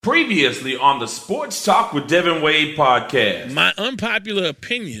Previously on the Sports Talk with Devin Wade podcast. My unpopular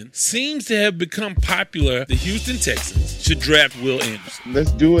opinion seems to have become popular. The Houston Texans should draft Will Anderson. Let's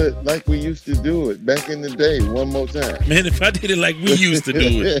do it like we used to do it back in the day. One more time. Man, if I did it like we used to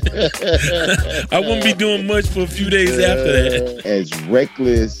do it, I wouldn't be doing much for a few days after that. As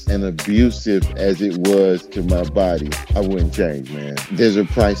reckless and abusive as it was to my body, I wouldn't change, man. There's a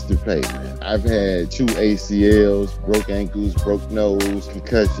price to pay, man. I've had 2 ACLs, broke ankles, broke nose,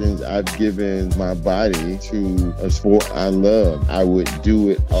 concussions. I've given my body to a sport I love. I would do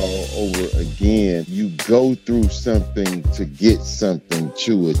it all over again. You go through something to get something,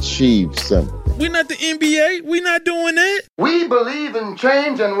 to achieve something. We're not the NBA. We're not doing that. We believe in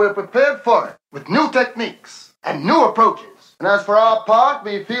change and we're prepared for it with new techniques and new approaches. And as for our part,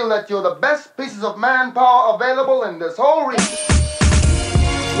 we feel that you're the best pieces of manpower available in this whole region.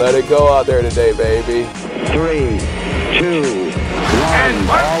 Let it go out there today, baby. 3, 2, 1. And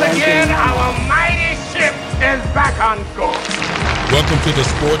once again, our mighty ship is back on course. Welcome to the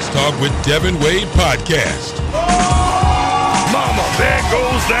Sports Talk with Devin Wade podcast. Oh, mama, there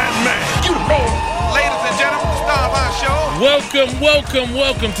goes that man. You the man. Ladies and gentlemen, the star of our show.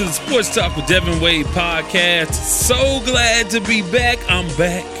 Welcome to the Sports Talk with Devin Wade podcast. So glad to be back. I'm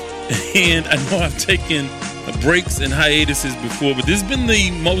back. And I know I've taken breaks and hiatuses before, but this has been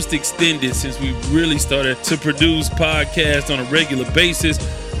the most extended since we really started to produce podcasts on a regular basis.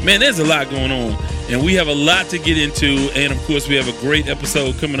 Man, there's a lot going on, and we have a lot to get into, and of course we have a great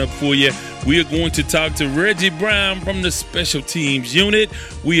episode coming up for you. We are going to talk to Reggie Brown from the Special Teams Unit.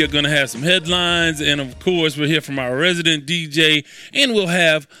 We are going to have some headlines, and of course we'll hear from our resident DJ, and we'll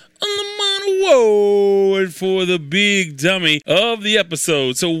have award for the big dummy of the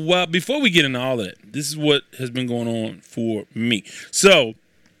episode. So before we get into all of that, this is what has been going on for me. So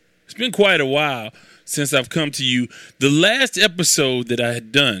it's been quite a while since I've come to you. The last episode that I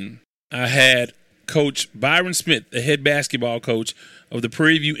had done, I had Coach Byron Smith, the head basketball coach of the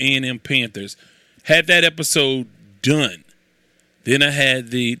Prairie View A&M Panthers, had that episode done. Then I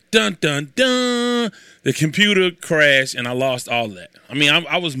had the the computer crashed, and I lost all of that. I mean,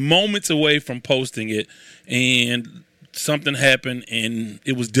 I was moments away from posting it, and something happened, and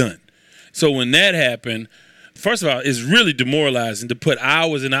it was done. So when that happened, first of all, it's really demoralizing to put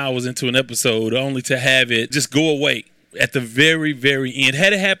hours and hours into an episode only to have it just go away at the very, very end.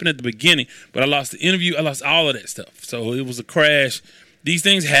 Had it happened at the beginning, but I lost the interview, I lost all of that stuff. So it was a crash. These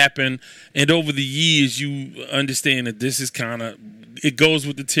things happen, and over the years, you understand that this is it goes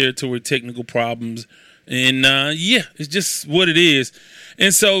with the territory, technical problems, and it's just what it is.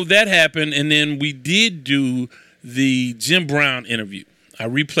 And so that happened, and then we did do the Jim Brown interview. I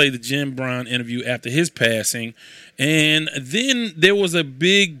replayed the Jim Brown interview after his passing, and then there was a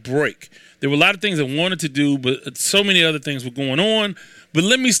big break. There were a lot of things I wanted to do, but so many other things were going on. But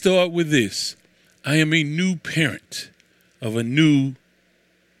let me start with this. I am a new parent of a new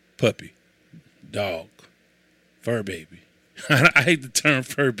puppy, dog, fur baby. I hate the term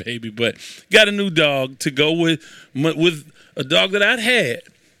fur baby, but got a new dog to go with a dog that I'd had,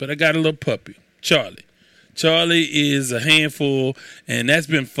 but I got a little puppy, Charlie. Charlie is a handful, and that's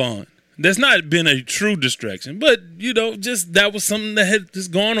been fun. That's not been a true distraction, but, just that was something that had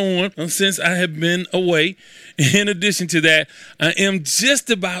just gone on since I have been away. In addition to that, I am just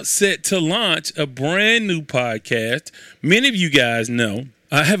about set to launch a brand new podcast. Many of you guys know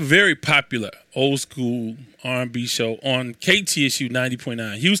I have a very popular old school R&B show on KTSU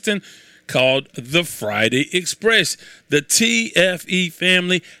 90.9 Houston called The Friday Express. The TFE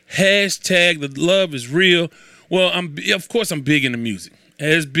family, hashtag the love is real. Well, I'm big into music.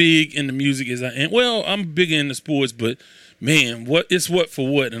 As big in the music as I am. Well, I'm big into sports, but man, what for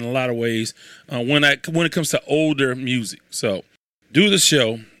what in a lot of ways when it comes to older music. So do the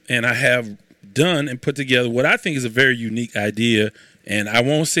show, and I have done and put together what I think is a very unique idea. And I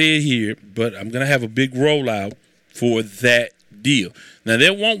won't say it here, but I'm going to have a big rollout for that deal. Now,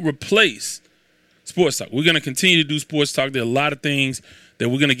 that won't replace Sports Talk. We're going to continue to do Sports Talk. There are a lot of things that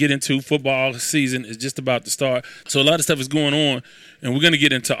we're going to get into. Football season is just about to start. So a lot of stuff is going on, and we're going to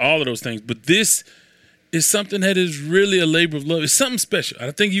get into all of those things. But this is something that is really a labor of love. It's something special. I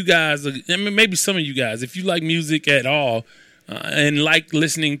think you guys, maybe some of you guys, if you like music at all and like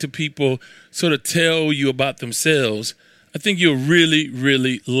listening to people sort of tell you about themselves, I think you'll really,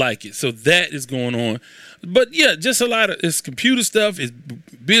 really like it. So that is going on. But, yeah, just a lot of it's computer stuff. It's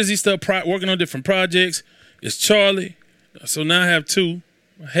busy stuff, working on different projects. It's Charlie. So now I have 2.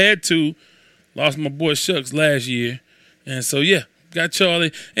 I had 2. Lost my boy Shucks last year. And so, yeah, Got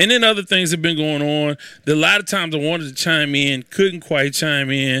Charlie. And then other things have been going on. A lot of times I wanted to chime in, couldn't quite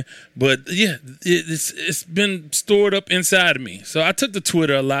chime in. But, yeah, it's been stored up inside of me. So I took to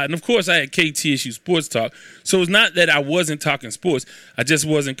Twitter a lot. And, of course, I had KTSU Sports Talk. So it's not that I wasn't talking sports. I just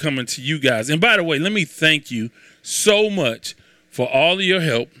wasn't coming to you guys. And, by the way, let me thank you so much for all of your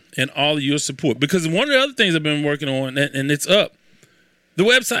help and all of your support. Because one of the other things I've been working on, and it's up, the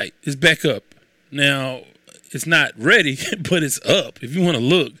website is back up. Now, it's not ready, but it's up. If you want to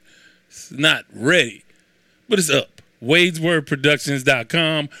look, it's not ready, but it's up.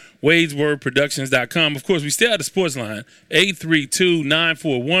 WadesWordProductions.com, WadesWordProductions.com. Of course, we still have the sports line,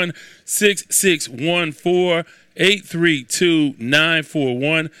 832-941-6614,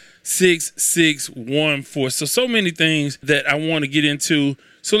 832-941-6614. So many things that I want to get into.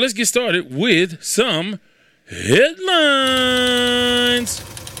 So let's get started with some headlines.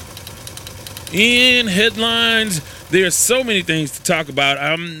 In headlines, there's so many things to talk about.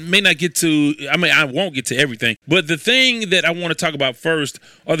 I won't get to everything. But the thing that I want to talk about first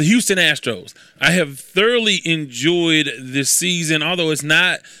are the Houston Astros. I have thoroughly enjoyed this season, although it's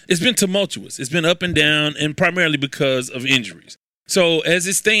been tumultuous. It's been up and down, and primarily because of injuries. So as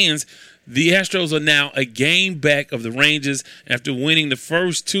it stands, the Astros are now a game back of the Rangers after winning the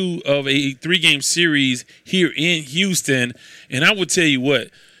first two of a 3-game series here in Houston. And I will tell you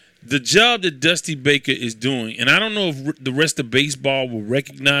what, the job that Dusty Baker is doing, and I don't know if the rest of baseball will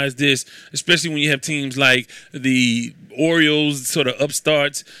recognize this, especially when you have teams like the Orioles, sort of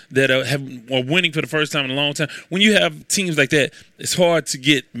upstarts that are winning for the first time in a long time. When you have teams like that, it's hard to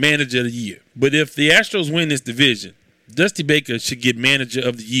get manager of the year. But if the Astros win this division, Dusty Baker should get manager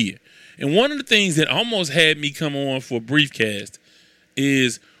of the year. And one of the things that almost had me come on for a brief cast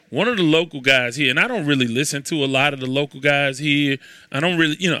is one of the local guys here, and I don't really listen to a lot of the local guys here. I don't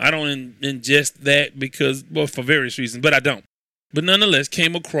really, I don't ingest that for various reasons, but I don't. But nonetheless,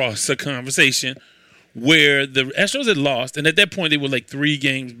 came across a conversation where the Astros had lost, and at that point they were like 3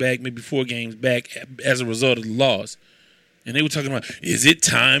 games back, maybe 4 games back as a result of the loss. And they were talking about, is it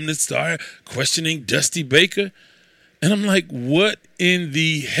time to start questioning Dusty Baker? And I'm like, what in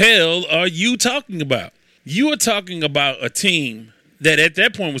the hell are you talking about? You are talking about a team that at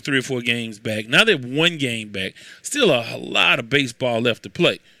that point was 3 or 4 games back. Now they're 1 game back. Still a lot of baseball left to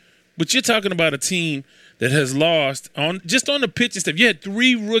play. But you're talking about a team that has lost just on the pitching staff. You had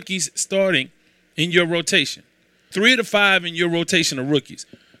 3 rookies starting in your rotation. 3 of the 5 in your rotation are rookies.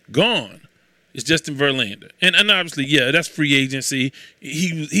 Gone is Justin Verlander. And obviously, yeah, that's free agency.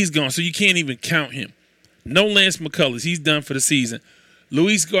 He's gone, so you can't even count him. No Lance McCullers. He's done for the season.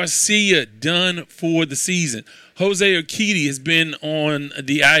 Luis Garcia done for the season. Jose Urquidy has been on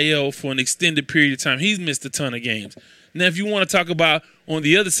the IL for an extended period of time. He's missed a ton of games. Now, if you want to talk about on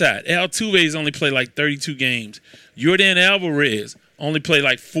the other side, Altuve's only played like 32 games. Yordan Alvarez only played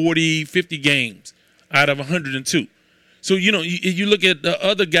like 40, 50 games out of 102. So, you look at the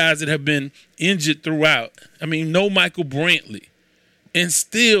other guys that have been injured throughout. I mean, no Michael Brantley. And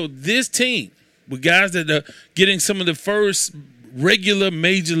still, this team, with guys that are getting some of the first regular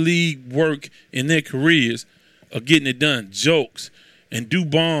major league work in their careers, are getting it done. Jokes and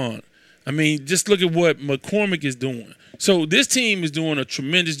Dubon. I mean, just look at what McCormick is doing. So this team is doing a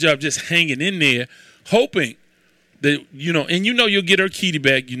tremendous job just hanging in there, hoping that, and you'll get Urquidy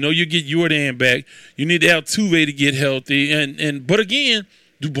back. You'll get Yordan back. You need Altuve to get healthy. But again,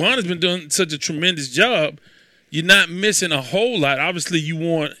 Dubon has been doing such a tremendous job. You're not missing a whole lot. Obviously, you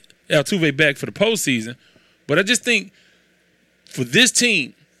want Altuve back for the postseason. But I just think for this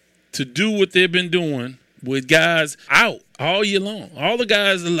team to do what they've been doing with guys out all year long, a lot of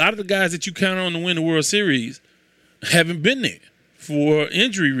the guys that you count on to win the World Series haven't been there for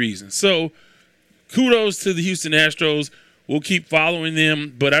injury reasons. So kudos to the Houston Astros. We'll keep following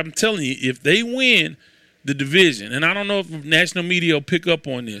them. But I'm telling you, if they win the division, and I don't know if national media will pick up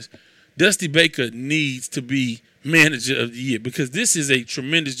on this, Dusty Baker needs to be manager of the year because this is a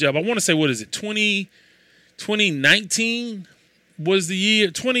tremendous job. I want to say, 2019 was the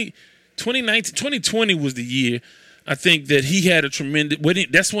year. 2020 was the year, I think, that he had a tremendous –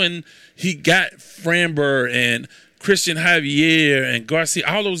 that's when he got Framber and Christian Javier and Garcia.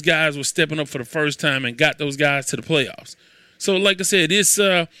 All those guys were stepping up for the first time and got those guys to the playoffs. So, like I said,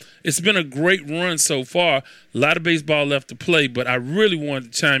 it's been a great run so far. A lot of baseball left to play, but I really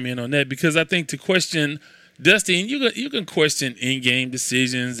wanted to chime in on that because I think to question Dusty, and you can question in-game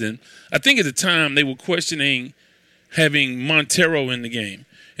decisions, and I think at the time they were questioning having Montero in the game.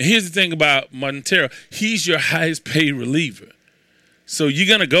 And here's the thing about Montero. He's your highest paid reliever. So you're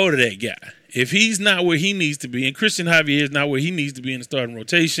going to go to that guy. If he's not where he needs to be, and Christian Javier is not where he needs to be in the starting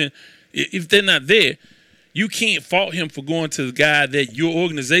rotation, if they're not there, you can't fault him for going to the guy that your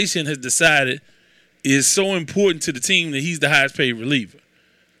organization has decided is so important to the team that he's the highest paid reliever.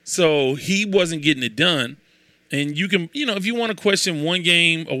 So he wasn't getting it done. And you can, if you want to question one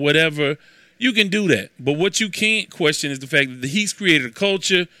game or whatever, you can do that. But what you can't question is the fact that he's created a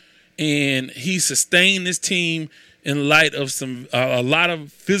culture and he sustained this team in light of a lot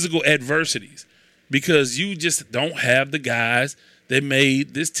of physical adversities, because you just don't have the guys that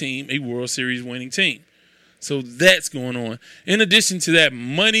made this team a World Series winning team. So that's going on. In addition to that,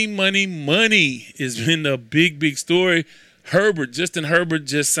 money has been the big story. Justin Herbert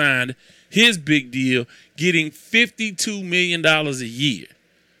just signed his big deal, getting $52 million a year.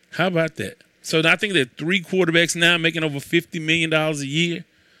 How about that? So I think there are 3 quarterbacks now making over $50 million a year.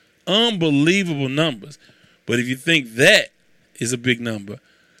 Unbelievable numbers. But if you think that is a big number,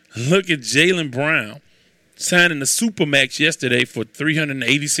 look at Jaylen Brown signing the Supermax yesterday for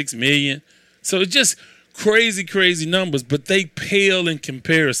 $386 million. So it's just crazy numbers, but they pale in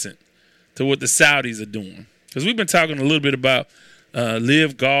comparison to what the Saudis are doing. Because we've been talking a little bit about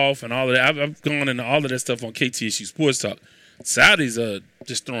live golf and all of that. I've gone into all of that stuff on KTSU Sports Talk. Saudis are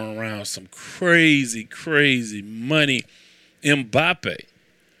just throwing around some crazy money. Mbappe,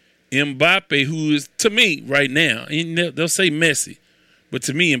 who is, to me, right now, and they'll say Messi, but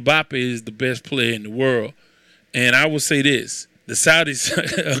to me, Mbappe is the best player in the world. And I will say this, the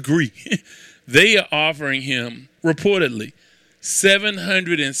Saudis agree. They are offering him, reportedly,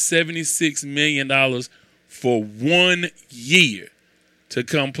 $776 million for 1 year to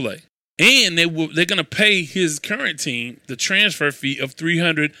come play. And they're going to pay his current team the transfer fee of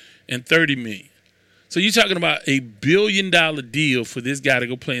 $330 million. So you're talking about $1 billion deal for this guy to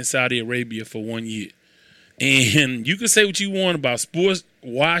go play in Saudi Arabia for 1 year. And you can say what you want about sports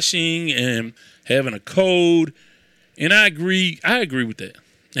washing and having a code, and I agree with that.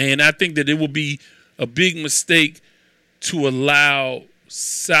 And I think that it will be a big mistake to allow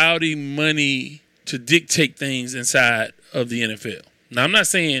Saudi money to dictate things inside of the NFL. Now, I'm not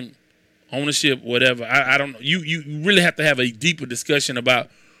saying ownership, whatever. I don't know. You really have to have a deeper discussion about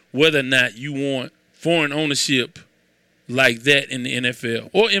whether or not you want foreign ownership like that in the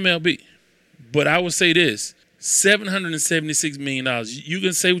NFL or MLB. But I would say this, $776 million. You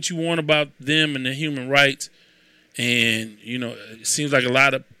can say what you want about them and their human rights. And, it seems like a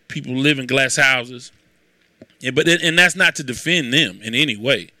lot of people live in glass houses. Yeah, and that's not to defend them in any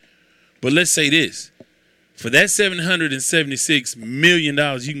way. But let's say this. For that $776 million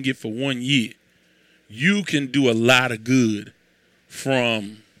you can get for 1 year, you can do a lot of good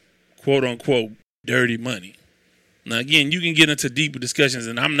from, quote-unquote, dirty money. Now, again, you can get into deeper discussions,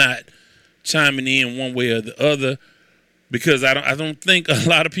 and I'm not chiming in one way or the other because I don't think a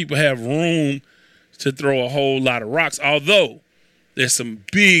lot of people have room to throw a whole lot of rocks, although there's some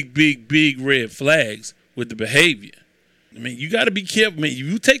big red flags with the behavior. I mean, you got to be careful. I mean,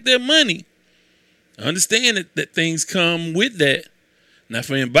 you take their money, understand that things come with that. Now,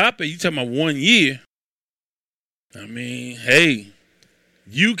 for Mbappe, you talking about 1 year. I mean, hey,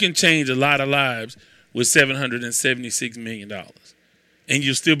 you can change a lot of lives with $776 million. And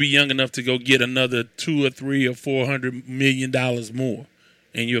you'll still be young enough to go get another $200 or $300 or $400 million more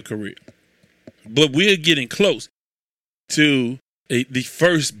in your career. But we're getting close to the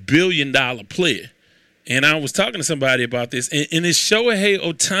first billion-dollar player. And I was talking to somebody about this, and it's Shohei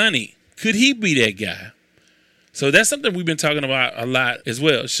Ohtani. Could he be that guy? So that's something we've been talking about a lot as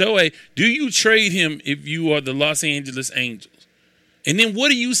well. Shohei, do you trade him if you are the Los Angeles Angels? And then what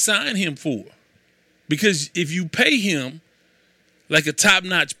do you sign him for? Because if you pay him like a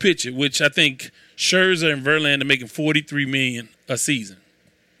top-notch pitcher, which I think Scherzer and Verlander are making $43 million a season,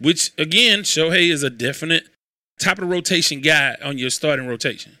 which, again, Shohei is a definite top-of-the-rotation guy on your starting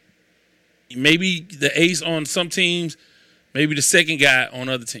rotation. Maybe the ace on some teams, maybe the second guy on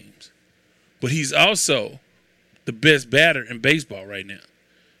other teams. But he's also the best batter in baseball right now.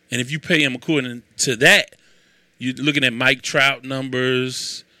 And if you pay him according to that, you're looking at Mike Trout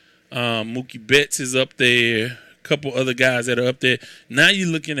numbers, Mookie Betts is up there, a couple other guys that are up there. Now you're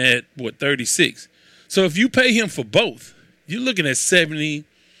looking at, 36. So if you pay him for both, you're looking at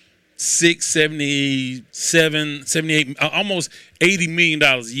 76, 77, 78, almost $80 million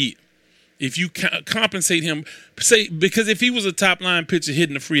a year. If you compensate him, say, because if he was a top-line pitcher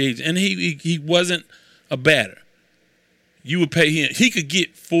hitting the free agent and he wasn't a batter, you would pay him. He could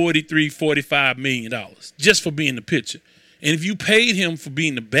get $43, $45 million just for being the pitcher. And if you paid him for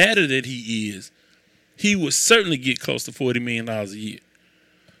being the batter that he is, he would certainly get close to $40 million a year.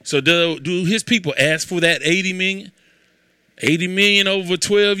 So do his people ask for that $80 million? $80 million over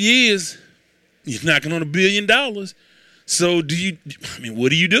 12 years, you're knocking on $1 billion. So what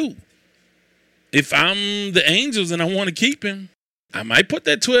do you do? if I'm the Angels and I want to keep him, I might put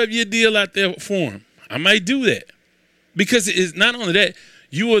that 12-year deal out there for him. I might do that. Because it's not only that,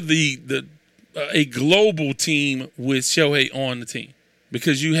 you are a global team with Shohei on the team.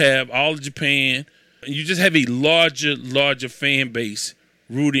 Because you have all of Japan, and you just have a larger fan base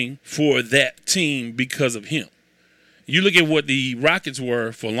rooting for that team because of him. You look at what the Rockets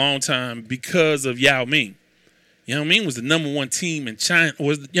were for a long time because of Yao Ming. Yao Ming was the number one team in China.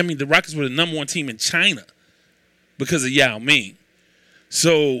 The Rockets were the number one team in China because of Yao Ming.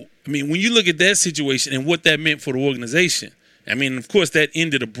 So, when you look at that situation and what that meant for the organization, of course, that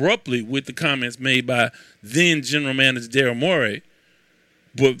ended abruptly with the comments made by then general manager Daryl Morey.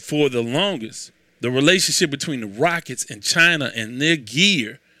 But for the longest, the relationship between the Rockets and China and their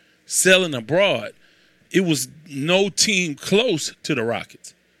gear selling abroad, it was no team close to the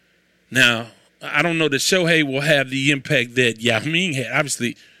Rockets. Now, I don't know that Shohei will have the impact that Yao Ming had.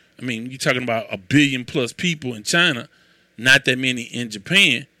 Obviously, you're talking about 1 billion plus people in China, not that many in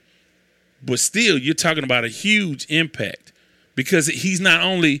Japan. But still, you're talking about a huge impact because he's not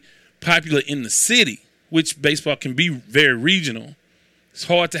only popular in the city, which baseball can be very regional. It's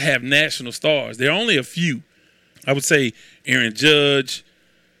hard to have national stars. There are only a few. I would say Aaron Judge,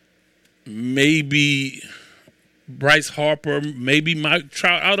 maybe Bryce Harper, maybe Mike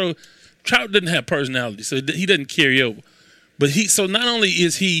Trout. Although Trout doesn't have personality, so he doesn't carry over. But so not only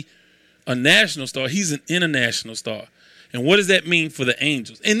is he a national star, he's an international star. And what does that mean for the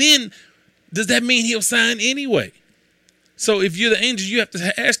Angels? And then, does that mean he'll sign anyway? So if you're the Angels, you have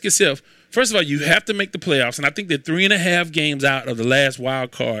to ask yourself, first of all, you have to make the playoffs. And I think they're 3.5 games out of the last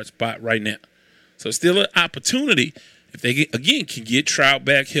wild card spot right now. So it's still an opportunity. If they, can get Trout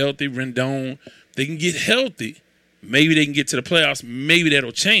back healthy, Rendon, they can get healthy. Maybe they can get to the playoffs. Maybe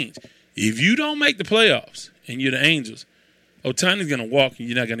that'll change. If you don't make the playoffs and you're the Angels, Ohtani's going to walk and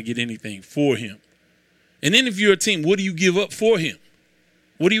you're not going to get anything for him. And then if you're a team, what do you give up for him?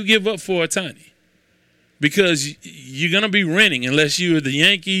 What do you give up for Ohtani? Because you're going to be renting, unless you're the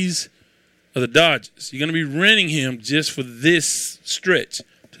Yankees or the Dodgers. You're going to be renting him just for this stretch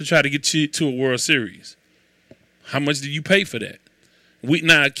to try to get you to a World Series. How much do you pay for that?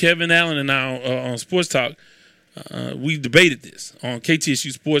 Kevin Allen and I on Sports Talk, we debated this on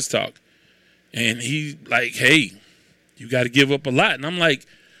KTSU Sports Talk. And he's like, hey, you got to give up a lot. And I'm like,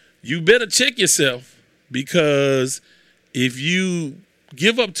 you better check yourself, because if you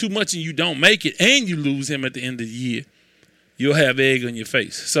give up too much and you don't make it and you lose him at the end of the year, you'll have egg on your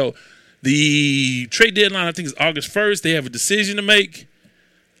face. So the trade deadline, I think, is August 1st. They have a decision to make.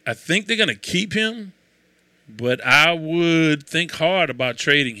 I think they're going to keep him, but I would think hard about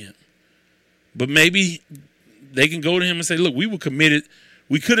trading him. But maybe they can go to him and say, look, we were committed.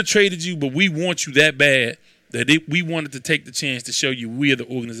 We could have traded you, but we want you that bad that we wanted to take the chance to show you we are the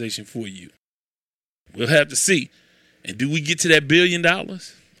organization for you. We'll have to see. And do we get to that $1 billion? I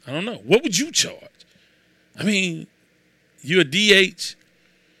don't know. What would you charge? You're a DH.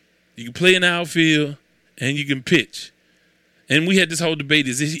 You can play in the outfield, and you can pitch. And we had this whole debate,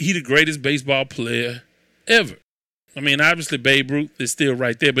 is he the greatest baseball player ever? Obviously Babe Ruth is still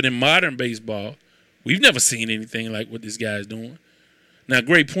right there, but in modern baseball, we've never seen anything like what this guy's doing. Now, a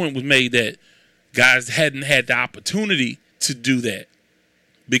great point was made that guys hadn't had the opportunity to do that.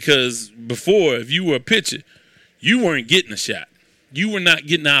 Because before, if you were a pitcher, you weren't getting a shot. You were not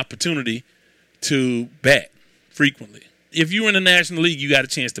getting the opportunity to bat frequently. If you were in the National League, you got a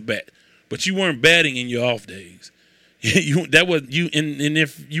chance to bat. But you weren't batting in your off days. And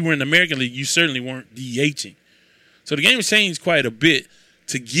if you were in the American League, you certainly weren't DHing. So the game has changed quite a bit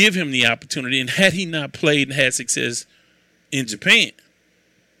to give him the opportunity. And had he not played and had success in Japan,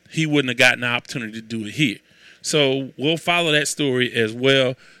 he wouldn't have gotten the opportunity to do it here. So we'll follow that story as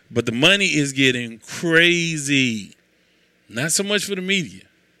well. But the money is getting crazy. Not so much for the media.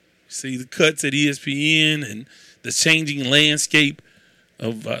 See the cuts at ESPN and the changing landscape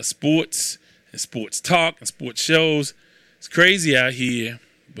of sports and sports talk and sports shows. It's crazy out here,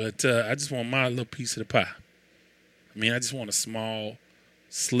 but I just want my little piece of the pie. I just want a small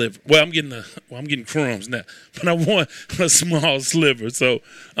sliver. Well, I'm getting crumbs now, but I want a small sliver. So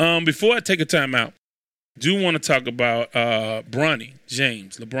before I take a time out, do want to talk about Bronny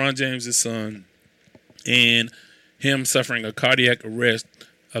James, LeBron James' son, and him suffering a cardiac arrest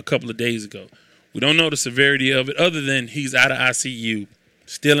a couple of days ago. We don't know the severity of it other than he's out of ICU,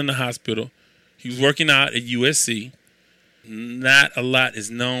 still in the hospital. He was working out at USC. Not a lot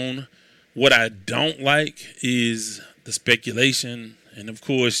is known. What I don't like is the speculation. And, of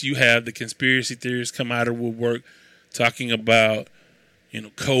course, you have the conspiracy theorists come out of woodwork talking about,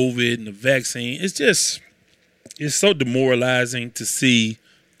 COVID and the vaccine. It's so demoralizing to see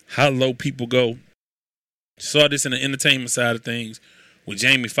how low people go. Saw this in the entertainment side of things with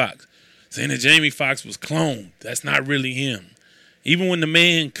Jamie Foxx, saying that Jamie Foxx was cloned. That's not really him. Even when the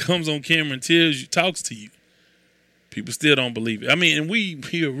man comes on camera and tells you, talks to you, people still don't believe it. I mean, and we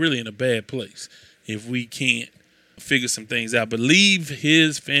are really in a bad place if we can't figure some things out. But leave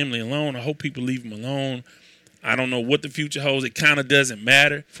his family alone. I hope people leave him alone. I don't know what the future holds. It kind of doesn't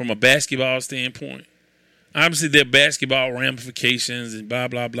matter from a basketball standpoint. Obviously, there are basketball ramifications and blah,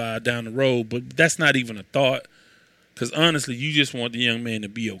 blah, blah down the road, but that's not even a thought because, honestly, you just want the young man to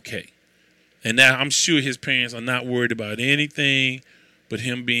be okay. And now I'm sure his parents are not worried about anything but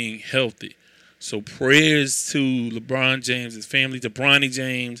him being healthy. So prayers to LeBron James, his family, to Bronny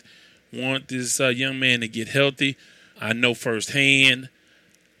James. Want this young man to get healthy. I know firsthand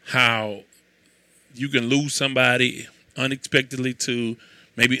how you can lose somebody unexpectedly to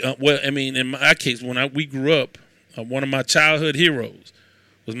maybe, in my case, when we grew up, one of my childhood heroes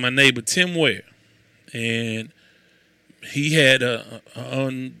was my neighbor, Tim Ware. And he had an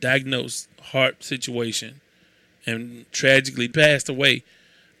undiagnosed heart situation and tragically passed away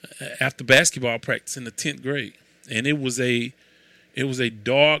after basketball practice in the 10th grade. And it was a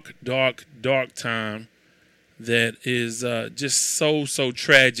dark, dark, dark time that is just so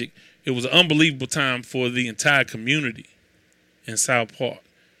tragic. It was an unbelievable time for the entire community in South Park.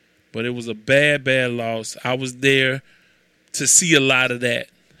 But it was a bad, bad loss. I was there to see a lot of that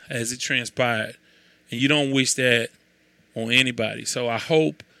as it transpired. And you don't wish that on anybody. So I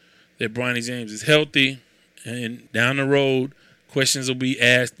hope that Bronny James is healthy and down the road, questions will be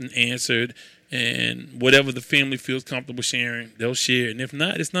asked and answered. And whatever the family feels comfortable sharing, they'll share. And if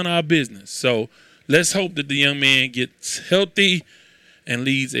not, it's none of our business. So let's hope that the young man gets healthy and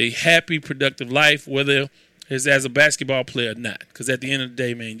leads a happy, productive life, whether it's as a basketball player or not. Because at the end of the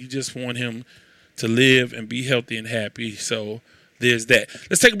day, man, you just want him to live and be healthy and happy. So there's that.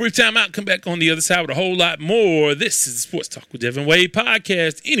 Let's take a brief time out, come back on the other side with a whole lot more. This is the Sports Talk with Devin Wade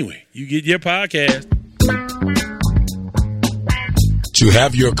podcast. Anyway, you get your podcast. To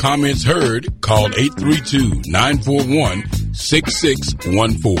have your comments heard, call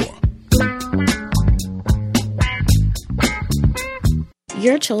 832-941-6614.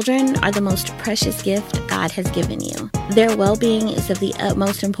 Your children are the most precious gift God has given you. Their well-being is of the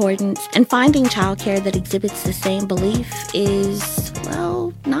utmost importance, and finding childcare that exhibits the same belief is,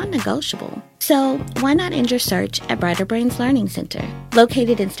 well, non-negotiable. So why not end your search at Brighter Brains Learning Center?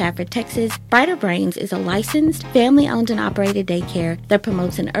 Located in Stafford, Texas, Brighter Brains is a licensed, family-owned and operated daycare that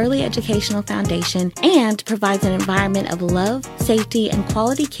promotes an early educational foundation and provides an environment of love, safety, and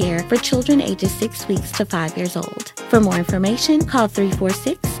quality care for children ages 6 weeks to 5 years old. For more information, call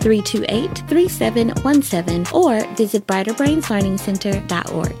 346-328-3717 or visit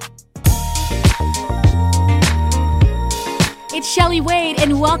brighterbrainslearningcenter.org. It's Shelley Wade,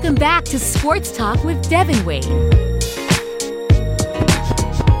 and welcome back to Sports Talk with Devin Wade.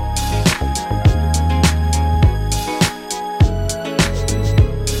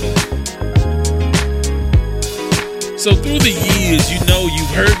 So through the years, you've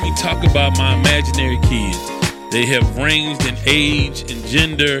heard me talk about my imaginary kids. They have ranged in age and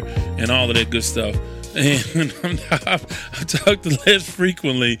gender and all of that good stuff. And I've talked less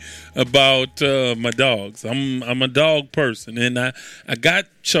frequently about my dogs. I'm a dog person, and I got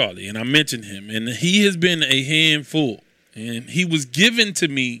Charlie, and I mentioned him, and he has been a handful, and he was given to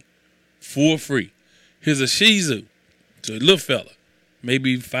me for free. He's a Shih Tzu, so a little fella,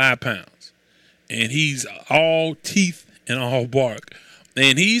 maybe 5 pounds, and he's all teeth and all bark,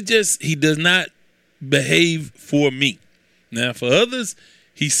 and he does not behave for me. Now, for others,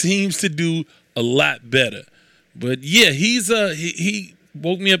 he seems to do a lot better. But yeah, he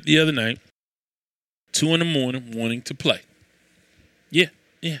woke me up the other night, 2 a.m, wanting to play. Yeah,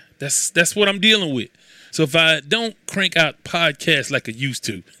 that's what I'm dealing with. So if I don't crank out podcasts like I used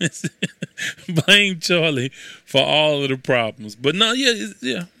to, blame Charlie for all of the problems. But no,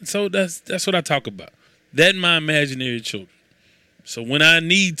 yeah. So that's what I talk about. That and my imaginary children. So when I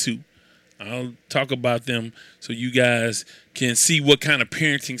need to, I'll talk about them so you guys can see what kind of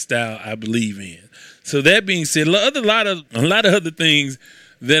parenting style I believe in. So that being said, a lot of other things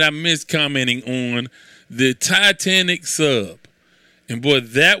that I missed commenting on. The Titanic sub. And boy,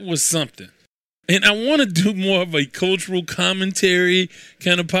 that was something. And I want to do more of a cultural commentary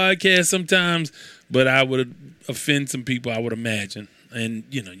kind of podcast sometimes, but I would offend some people, I would imagine. And,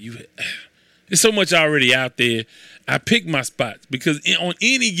 there's so much already out there. I pick my spots because on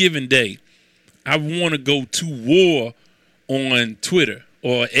any given day, I want to go to war on Twitter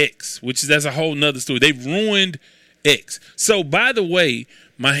or X, that's a whole nother story. They've ruined X. So, by the way,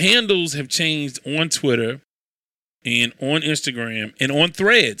 my handles have changed on Twitter. and on Instagram and on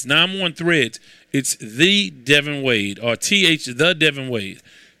Threads. Now I'm on Threads. It's the Devin Wade or the Devin Wade.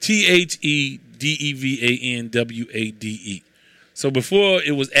 TheDevanWade. So before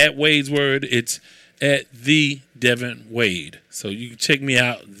it was at Wade's Word, it's at the Devin Wade. So you can check me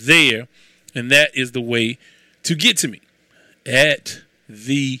out there, and that is the way to get to me, at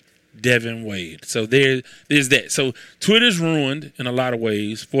the Devin Wade. So there's that. So Twitter's ruined in a lot of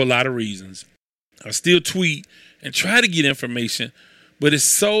ways for a lot of reasons. I still tweet and try to get information, but it's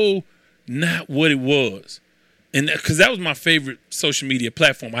so not what it was. And because that was my favorite social media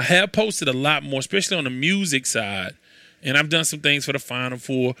platform. I have posted a lot more, especially on the music side. And I've done some things for the Final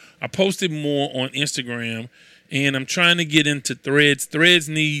Four. I posted more on Instagram, and I'm trying to get into Threads. Threads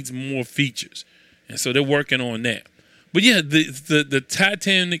needs more features, and so they're working on that. But yeah, the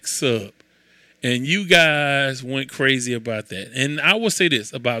Titanic sub, and you guys went crazy about that. And I will say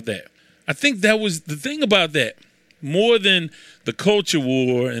this about that. I think that was the thing about that, more than the culture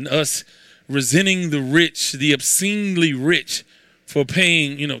war and us resenting the rich, the obscenely rich, for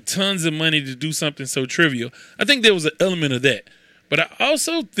paying, tons of money to do something so trivial. I think there was an element of that. But I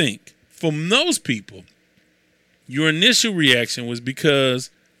also think for most people, your initial reaction was because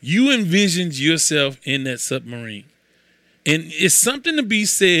you envisioned yourself in that submarine. And it's something to be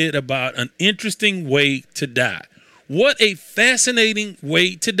said about an interesting way to die. What a fascinating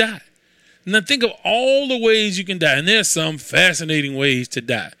way to die. Now think of all the ways you can die. And there's some fascinating ways to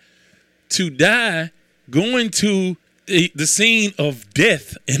die. To die going to the scene of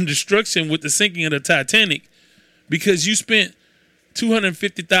death and destruction with the sinking of the Titanic because you spent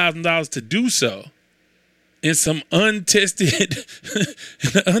 $250,000 to do so in some untested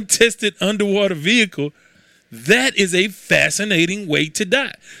underwater vehicle, that is a fascinating way to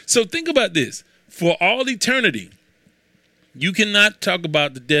die. So think about this. For all eternity, you cannot talk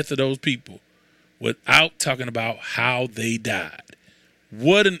about the death of those people without talking about how they died.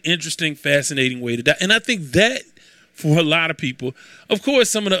 What an interesting, fascinating way to die. And I think that, for a lot of people, of course,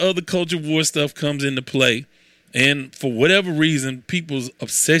 some of the other culture war stuff comes into play. And for whatever reason, people's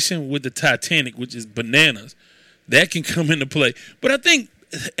obsession with the Titanic, which is bananas, that can come into play. But I think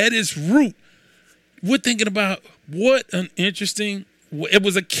at its root, we're thinking about what an interesting, it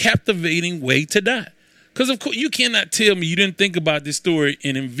was a captivating way to die. Because, of course, you cannot tell me you didn't think about this story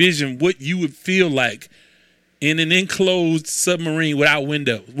and envision what you would feel like in an enclosed submarine without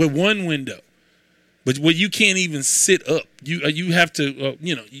windows, with one window. But where you can't even sit up, you have to,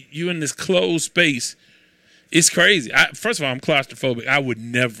 you're in this closed space. It's crazy. First of all, I'm claustrophobic. I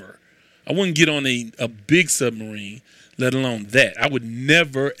wouldn't get on a big submarine, let alone that. I would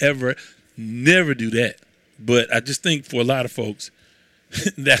never, ever, never do that. But I just think for a lot of folks,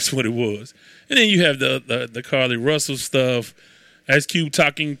 that's what it was. And then you have the Carly Russell stuff, Ice Cube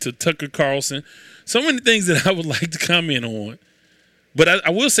talking to Tucker Carlson. So many things that I would like to comment on. But I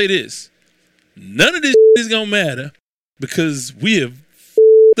will say this. None of this is going to matter because we have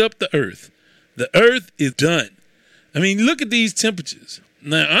f***ed up the earth. The earth is done. I mean, look at these temperatures.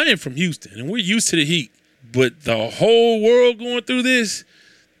 Now, I am from Houston, and we're used to the heat. But the whole world going through this,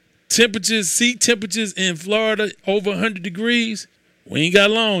 sea temperatures in Florida over 100 degrees, we ain't got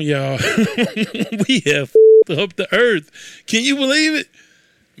long, y'all. We have f***ed up the earth. Can you believe it?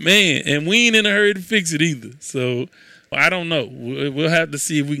 Man, and we ain't in a hurry to fix it either. So I don't know. We'll have to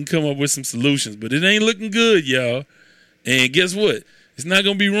see if we can come up with some solutions. But it ain't looking good, y'all. And guess what? It's not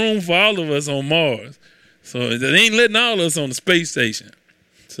going to be room for all of us on Mars. So they ain't letting all of us on the space station.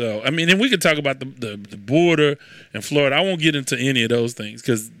 So, I mean, and we could talk about the border in Florida. I won't get into any of those things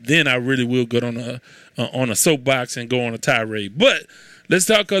because then I really will go on a soapbox and go on a tirade. But let's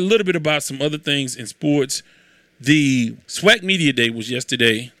talk a little bit about some other things in sports. The SWAC Media Day was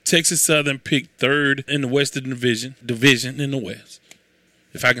yesterday. Texas Southern picked third in the Western Division in the West,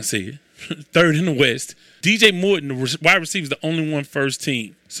 if I can say it. Third in the West. DJ Morton, the wide receiver, is the only one first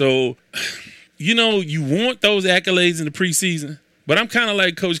team. So, you want those accolades in the preseason, but I'm kind of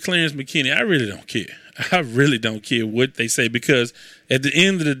like Coach Clarence McKinney. I really don't care. I really don't care what they say because at the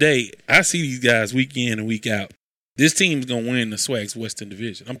end of the day, I see these guys week in and week out. This team's going to win the SWAC's Western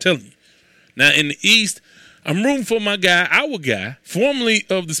Division. I'm telling you. Now, in the East, I'm rooting for my guy, our guy, formerly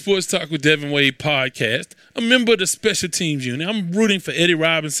of the Sports Talk with Devin Wade podcast, a member of the special teams unit. I'm rooting for Eddie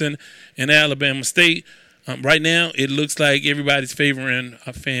Robinson and Alabama State. Right now, it looks like everybody's favoring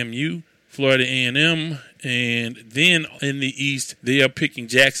FAMU, Florida A&M, and then in the East, they are picking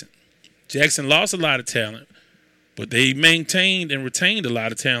Jackson. Jackson lost a lot of talent, but they maintained and retained a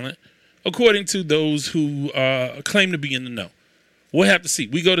lot of talent, according to those who claim to be in the know. We'll have to see.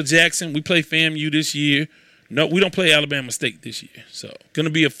 We go to Jackson. We play FAMU this year. No, we don't play Alabama State this year. So, going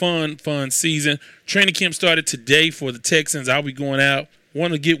to be a fun season. Training camp started today for the Texans. I'll be going out.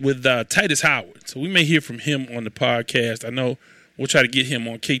 Want to get with Titus Howard. So, we may hear from him on the podcast. I know we'll try to get him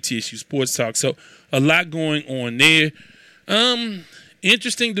on KTSU Sports Talk. So, a lot going on there.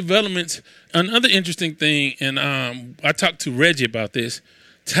 Interesting developments. Another interesting thing, and I talked to Reggie about this.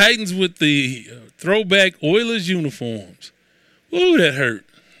 Titans with the throwback Oilers uniforms. Ooh, that hurt.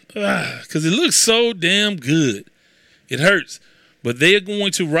 Because it looks so damn good. It hurts. But they are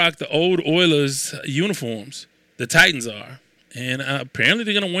going to rock the old Oilers uniforms. The Titans are. And apparently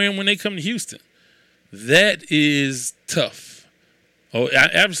they're going to wear them when they come to Houston. That is tough. Oh,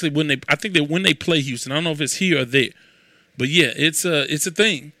 obviously when they play Houston. I don't know if it's here or there. But yeah, it's a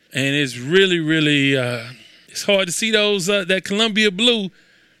thing. And it's really, really it's hard to see those that Columbia blue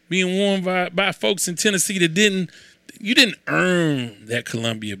being worn by folks in Tennessee that you didn't earn that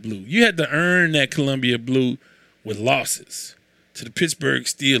Columbia blue. You had to earn that Columbia blue with losses to the Pittsburgh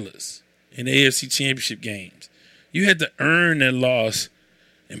Steelers in the AFC Championship games. You had to earn that loss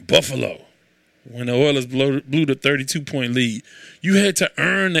in Buffalo when the Oilers blew the 32-point lead. You had to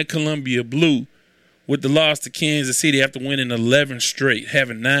earn that Columbia blue with the loss to Kansas City after winning 11 straight,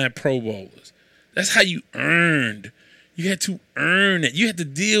 having 9 Pro Bowlers. That's how you earned. You had to earn it. You had to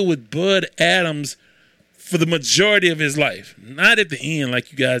deal with Bud Adams for the majority of his life. Not at the end like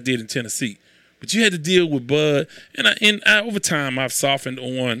you guys did in Tennessee. But you had to deal with Bud. And over time, I've softened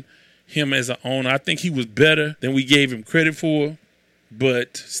on him as an owner. I think he was better than we gave him credit for.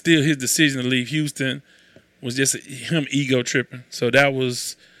 But still, his decision to leave Houston was just him ego tripping. So that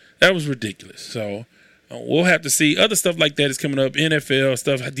was ridiculous. So we'll have to see. Other stuff like that is coming up. NFL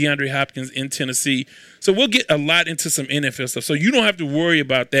stuff, DeAndre Hopkins in Tennessee. So we'll get a lot into some NFL stuff. So you don't have to worry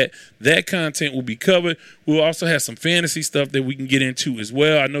about that. That content will be covered. We'll also have some fantasy stuff that we can get into as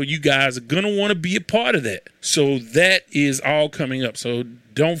well. I know you guys are going to want to be a part of that. So that is all coming up. So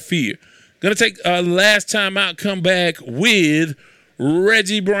don't fear. Going to take a last time out, come back with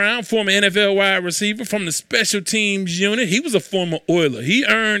Reggie Brown, former NFL wide receiver from the special teams unit. He was a former Oiler. He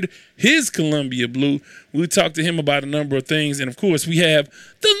earned his Columbia blue. We talked to him about a number of things. And, of course, we have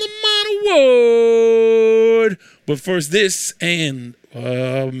the Lamont Award. But first, this and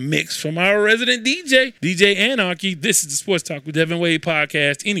mix from our resident DJ, DJ Anarchy. This is the Sports Talk with Devin Wade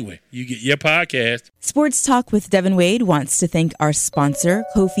podcast. Anyway, you get your podcast. Sports Talk with Devin Wade wants to thank our sponsor,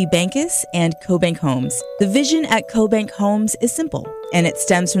 Kofi Bankus and CoBank Homes. The vision at CoBank Homes is simple, and it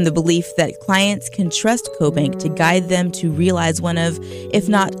stems from the belief that clients can trust CoBank to guide them to realize one of, if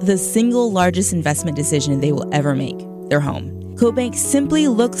not the single largest investment decision they will ever make, their home. CoBank simply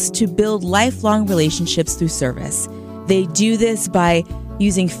looks to build lifelong relationships through service. They do this by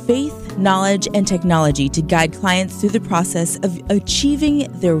using faith, knowledge, and technology to guide clients through the process of achieving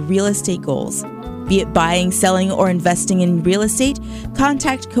their real estate goals. Be it buying, selling, or investing in real estate,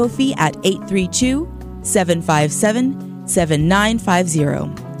 contact Kofi at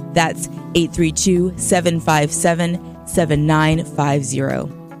 832-757-7950. That's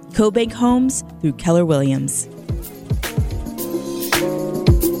 832-757-7950. CoBank Homes through Keller Williams.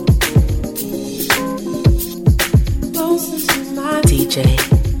 DJ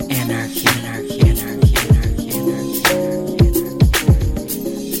Anarchy, Anarchy, Anarchy, Anarchy, Anarchy,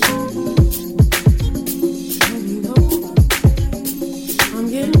 I'm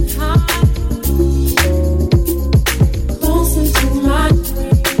getting high, closer to my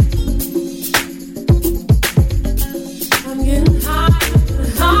dream. I'm getting higher,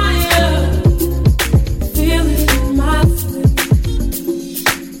 higher, feel it in my sleep.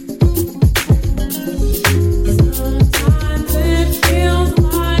 Sometimes it feels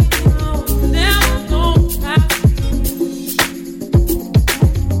like I'll never go back.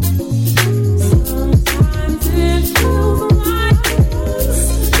 Sometimes it feels like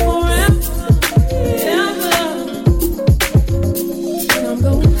it's forever, ever. And I'm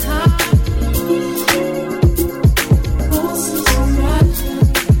going high, closer to my dream.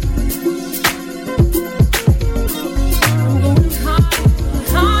 I'm going higher,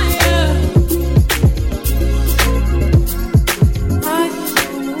 higher.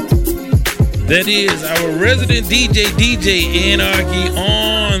 That is our resident DJ Anarchy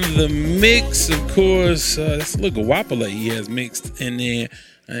on the mix. Of course, that's a little guapole he has mixed in there.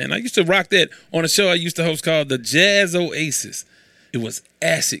 And I used to rock that on a show I used to host called The Jazz Oasis. It was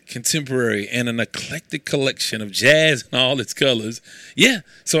acid, contemporary, and an eclectic collection of jazz in all its colors. Yeah,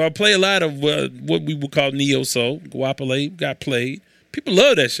 so I play a lot of what we would call neo soul. Guapole got played. People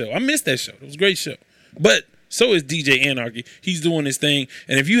love that show. I missed that show. It was a great show. But So is DJ Anarchy. He's doing his thing.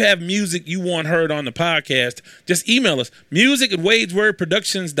 And if you have music you want heard on the podcast, just email us,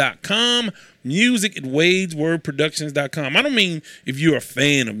 music@wadeswordproductions.com, music@wadeswordproductions.com. I don't mean if you're a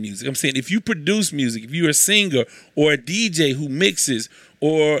fan of music. I'm saying if you produce music, if you're a singer or a DJ who mixes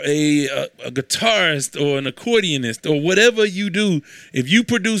or a guitarist or an accordionist or whatever you do, if you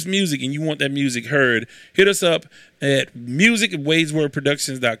produce music and you want that music heard, hit us up at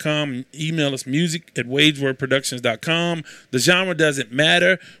music@wadeswordproductions.com. Email us music@wadeswordproductions.com. The genre doesn't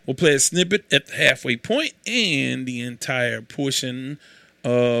matter. We'll play a snippet at the halfway point and the entire portion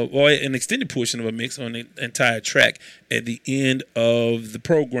or an extended portion of a mix on the entire track at the end of the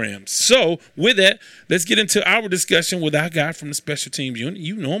program. So with that, let's get into our discussion with our guy from the special teams unit.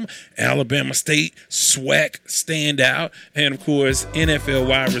 You know him, Alabama State SWAC standout, and of course NFL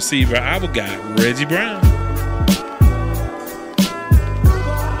wide receiver, our guy Reggie Brown.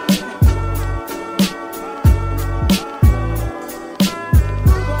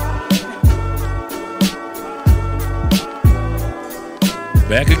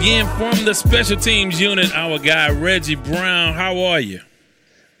 Back again from the special teams unit, our guy Reggie Brown. How are you?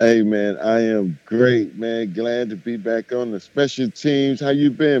 Hey, man, I am great, man. Glad to be back on the special teams. How you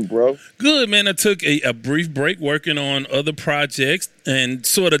been, bro? Good, man. I took a brief break working on other projects and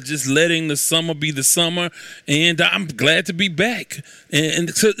sort of just letting the summer be the summer, and I'm glad to be back.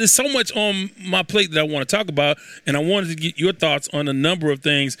 And so there's so much on my plate that I want to talk about, and I wanted to get your thoughts on a number of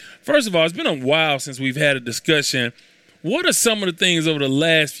things. First of all, it's been a while since we've had a discussion. What are some of the things over the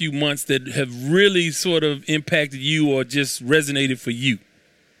last few months that have really sort of impacted you or just resonated for you?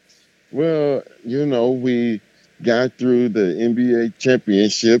 Well, you know, we got through the NBA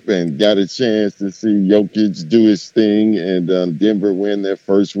championship and got a chance to see Jokic do his thing and Denver win their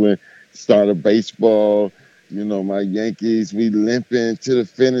first win. Start of baseball. You know, my Yankees, we limping to the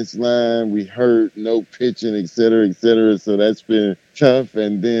finish line. We hurt, no pitching, et cetera, et cetera. So that's been tough.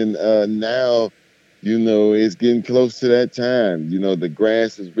 And then now, you know, it's getting close to that time. You know, the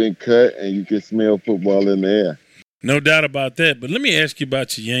grass has been cut and you can smell football in the air. No doubt about that. But let me ask you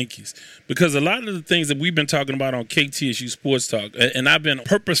about your Yankees, because a lot of the things that we've been talking about on KTSU Sports Talk, and I've been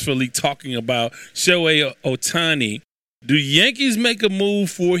purposefully talking about Shohei Ohtani. Do Yankees make a move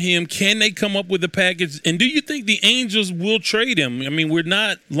for him? Can they come up with a package? And do you think the Angels will trade him? I mean, we're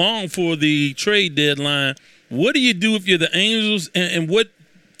not long for the trade deadline. What do you do if you're the Angels, and what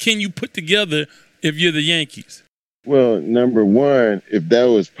can you put together if you're the Yankees? Well, number one, if that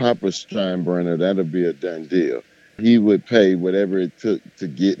was Papa Steinbrenner, that'd be a done deal. He would pay whatever it took to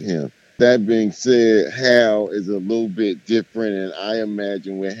get him. That being said, Hal is a little bit different, and I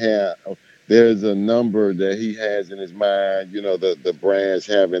imagine with Hal, there's a number that he has in his mind, you know, the brands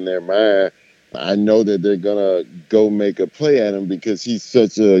have in their mind. I know that they're going to go make a play at him because he's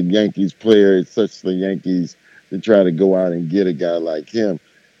such a Yankees player. It's such the Yankees to try to go out and get a guy like him.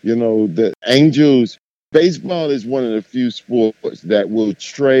 You know, the Angels, baseball is one of the few sports that will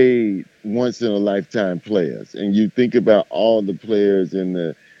trade once-in-a-lifetime players. And you think about all the players in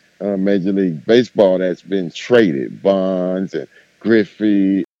the Major League Baseball that's been traded, Bonds and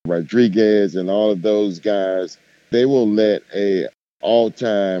Griffey, Rodriguez, and all of those guys, they will let a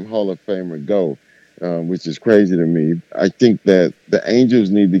all-time Hall of Famer go, which is crazy to me. I think that the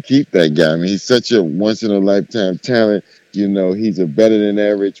Angels need to keep that guy. I mean, he's such a once-in-a-lifetime talent. You know, he's a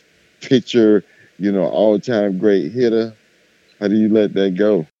better-than-average pitcher, you know, all-time great hitter. How do you let that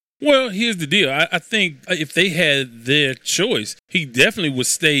go? Well, here's the deal. I think if they had their choice, he definitely would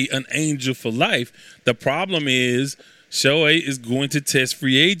stay an Angel for life. The problem is Shohei is going to test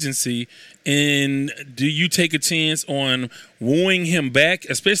free agency, and do you take a chance on wooing him back,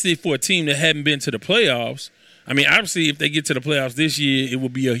 especially for a team that hadn't been to the playoffs? I mean, obviously, if they get to the playoffs this year, it will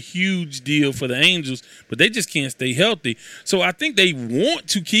be a huge deal for the Angels, but they just can't stay healthy. So I think they want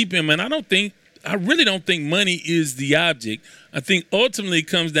to keep him, and I really don't think money is the object. I think ultimately it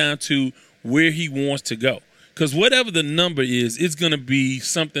comes down to where he wants to go. Because whatever the number is, it's going to be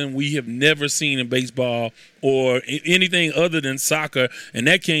something we have never seen in baseball or anything other than soccer, and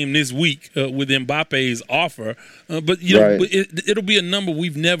that came this week with Mbappe's offer. But you know, it'll be a number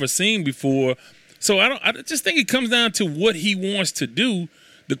we've never seen before. So I just think it comes down to what he wants to do.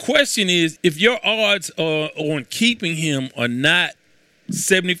 The question is, if your odds on keeping him are not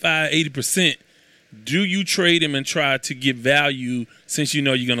 75, 80%, do you trade him and try to get value since you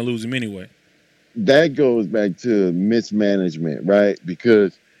know you're going to lose him anyway? That goes back to mismanagement, right?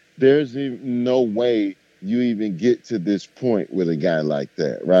 Because there's no way you even get to this point with a guy like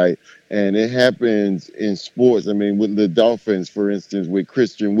that, right? And it happens in sports. I mean, with the Dolphins, for instance, with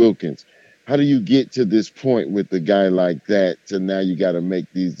Christian Wilkins. how do you get to this point with a guy like that to now you got to make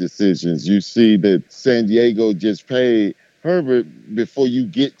these decisions? You see that San Diego just paid Herbert before you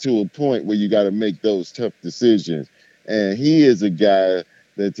get to a point where you got to make those tough decisions. And he is a guy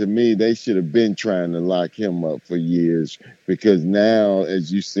that, to me, they should have been trying to lock him up for years, because now,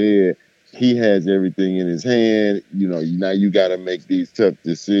 as you said, he has everything in his hand. You know, now you got to make these tough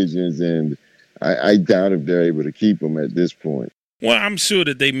decisions, and I doubt if they're able to keep him at this point. Well, I'm sure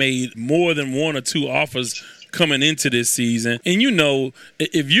that they made more than one or two offers coming into this season. And, you know,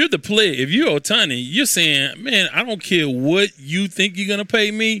 if you're the player, if you're Ohtani, you're saying, man, I don't care what you think you're going to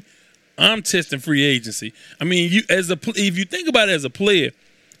pay me. I'm testing free agency. I mean, if you think about it as a player,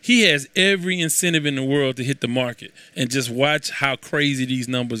 he has every incentive in the world to hit the market, and just watch how crazy these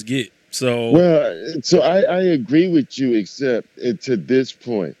numbers get. So I agree with you, except to this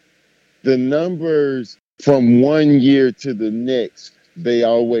point, the numbers from one year to the next, they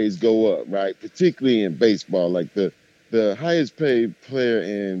always go up, right? Particularly in baseball, like the highest paid player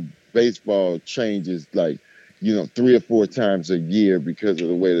in baseball changes, like, you know, 3 or 4 times a year because of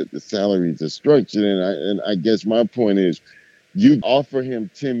the way that the salaries are structured. And I guess my point is, you offer him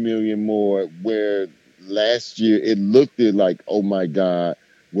 $10 million more, where last year it looked like, oh my God.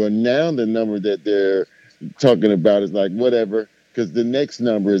 Well, now the number that they're talking about is like, whatever, because the next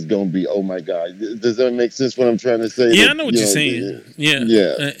number is going to be, oh my God. Does that make sense what I'm trying to say? Yeah, I know what you're saying.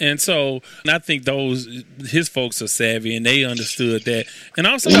 Yeah. And so I think his folks are savvy, and they understood that. And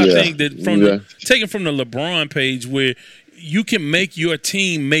also I think that taken from the LeBron page, where you can make your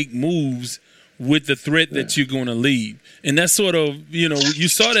team make moves with the threat that you're going to leave. And that's sort of, you know, you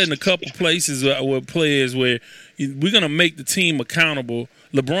saw that in a couple places with players where we're going to make the team accountable.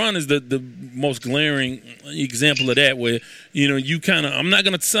 LeBron is the most glaring example of that, where, you know, I'm not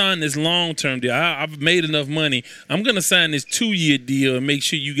going to sign this long-term deal. I've made enough money. I'm going to sign this 2-year deal and make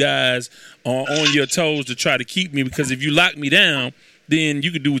sure you guys are on your toes to try to keep me, because if you lock me down, then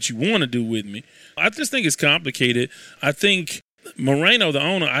you can do what you want to do with me. I just think it's complicated. I think Moreno, the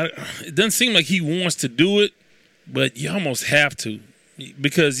owner, it doesn't seem like he wants to do it, but you almost have to,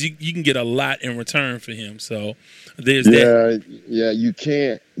 because you can get a lot in return for him. So there's that. Yeah,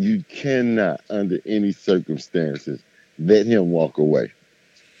 you cannot under any circumstances let him walk away.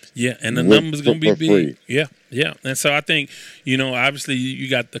 Yeah, and the number's going to be big. Free. Yeah. And so I think, you know, obviously you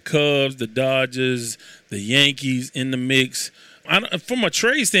got the Cubs, the Dodgers, the Yankees in the mix. From a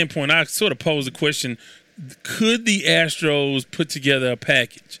trade standpoint, I sort of pose the question, could the Astros put together a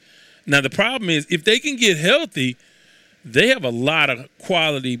package? Now, the problem is, if they can get healthy, they have a lot of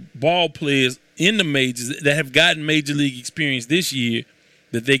quality ball players in the majors that have gotten major league experience this year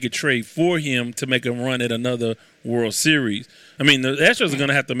that they could trade for him to make a run at another World Series. I mean, the Astros are going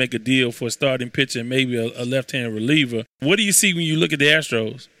to have to make a deal for a starting pitcher and maybe a left-hand reliever. What do you see when you look at the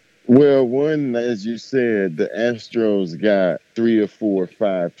Astros? Well, one, as you said, the Astros got 3 or 4 or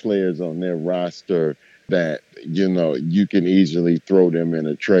 5 players on their roster that, you know, you can easily throw them in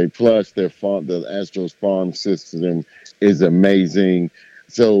a trade. Plus, the Astros farm system is amazing.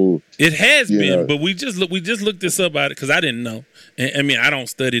 So it has been, but we just looked this up about it because I didn't know. I mean, I don't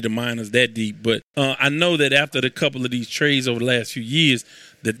study the minors that deep, but I know that after the couple of these trades over the last few years,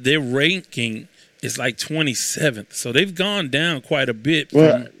 that their ranking is like 27th. So they've gone down quite a bit.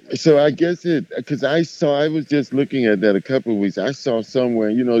 So I guess because I was just looking at that a couple of weeks. I saw somewhere,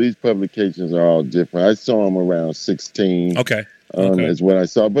 you know, these publications are all different. I saw them around 16. Okay. Is what I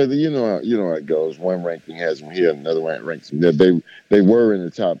saw. But you know how it goes. One ranking has them here, another one ranks them there. They were in the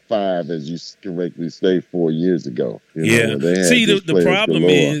top 5, as you correctly say, 4 years ago. See, the problem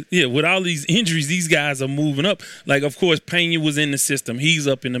is, with all these injuries, these guys are moving up. Like, of course, Pena was in the system. He's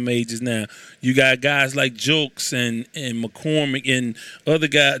up in the majors now. You got guys like Jokes and McCormick and other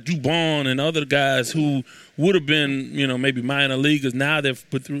guys, Dubon and other guys who would have been, you know, maybe minor leaguers. Now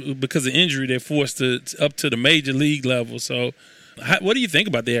because of injury, they're forced up to the major league level. So what do you think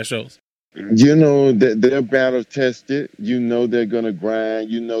about the Astros? You know, they're battle tested. You know they're going to grind.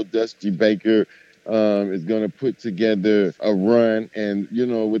 You know Dusty Baker is going to put together a run. And, you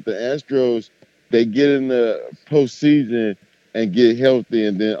know, with the Astros, they get in the postseason and get healthy.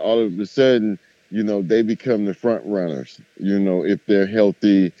 And then all of a sudden, you know, they become the front runners, you know, if they're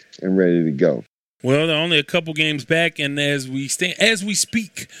healthy and ready to go. Well, they're only a couple games back, and as we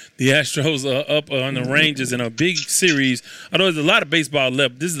speak, the Astros are up on the Rangers in a big series. Although there's a lot of baseball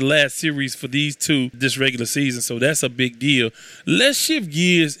left, this is the last series for these two this regular season, so that's a big deal. Let's shift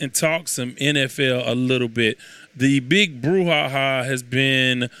gears and talk some NFL a little bit. The big brouhaha has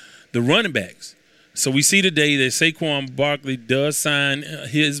been the running backs. So we see today that Saquon Barkley does sign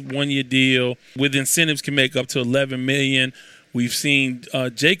his 1-year deal with incentives can make up to $11 million. We've seen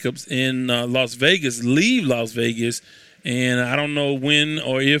Jacobs in Las Vegas leave Las Vegas, and I don't know when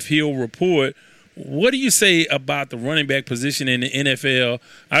or if he'll report. What do you say about the running back position in the NFL?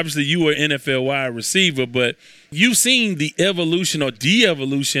 Obviously, you were an NFL wide receiver, but you've seen the evolution or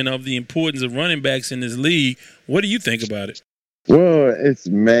de-evolution of the importance of running backs in this league. What do you think about it? Well, it's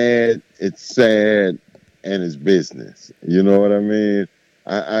mad, it's sad, and it's business. You know what I mean?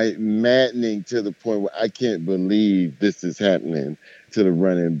 I maddening to the point where I can't believe this is happening to the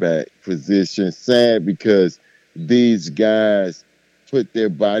running back position. Sad because these guys put their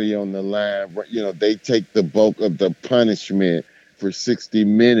body on the line. You know, they take the bulk of the punishment for 60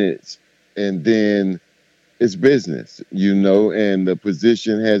 minutes, and then it's business, you know, and the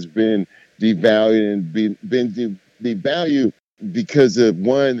position has been devalued and been devalued because of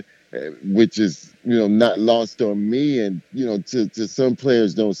one, which is, you know, not lost on me. And, you know, to some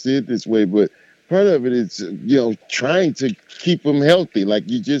players don't see it this way, but part of it is, you know, trying to keep them healthy. Like,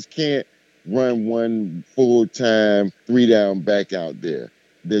 you just can't run one full-time 3-down back out there.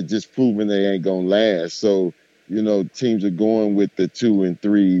 They're just proving they ain't going to last. So, you know, teams are going with the 2 and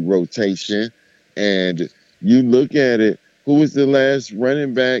 3 rotation. And you look at it, who was the last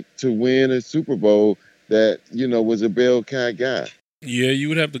running back to win a Super Bowl that, you know, was a bell kind guy? Yeah, you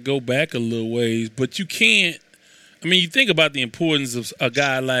would have to go back a little ways, but you can't. I mean, you think about the importance of a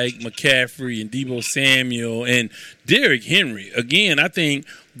guy like McCaffrey and Deebo Samuel and Derrick Henry. Again, I think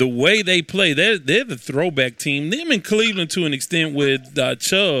the way they play, they're the throwback team. Them in Cleveland to an extent with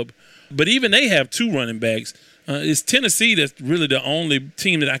Chubb, but even they have 2 running backs. It's Tennessee that's really the only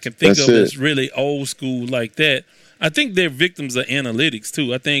team that I can think of that's really old school like that. I think they're victims of analytics,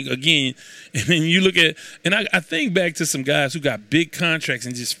 too. I think, again, and then you look at – and I think back to some guys who got big contracts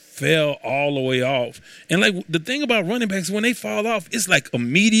and just fell all the way off. And, like, the thing about running backs, when they fall off, it's, like,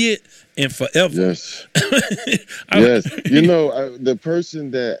 immediate and forever. Yes. Yes. You know, the person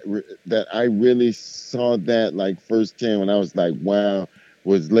that I really saw that, like, firsthand when I was like, wow,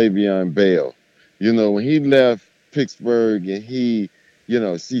 was Le'Veon Bell. You know, when he left Pittsburgh and he – you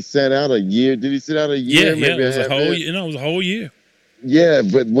know, he sat out a year. Did he sit out a year? Yeah, it was a whole year. No, it was a whole year. Yeah,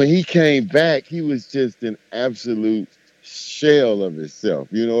 but when he came back, he was just an absolute shell of himself.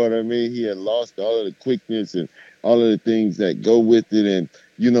 You know what I mean? He had lost all of the quickness and all of the things that go with it. And,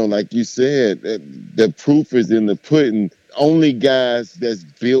 you know, like you said, the proof is in the pudding. Only guys that's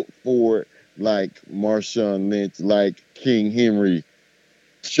built for it, like Marshawn Lynch, like King Henry,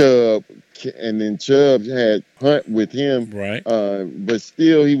 Chubb, and then Chubb had Hunt with him, right? But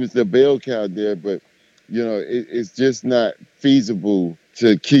still, he was the bell cow there. But you know, it's just not feasible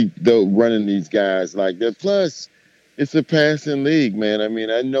to keep running these guys like that. Plus, it's a passing league, man. I mean,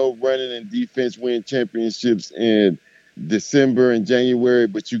 I know running and defense win championships in December and January,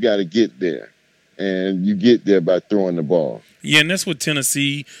 but you got to get there, and you get there by throwing the ball. Yeah, and that's what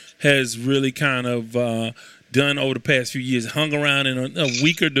Tennessee has really kind of done over the past few years, hung around in a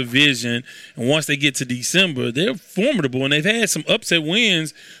weaker division, and once they get to December, they're formidable, and they've had some upset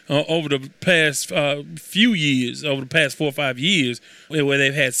wins over the past few years, over the past 4 or 5 years, where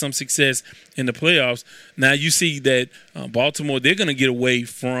they've had some success in the playoffs. Now you see that Baltimore, they're going to get away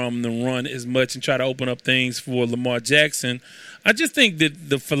from the run as much and try to open up things for Lamar Jackson. I just think that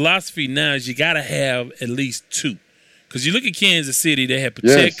the philosophy now is you got to have at least 2. Because you look at Kansas City, they had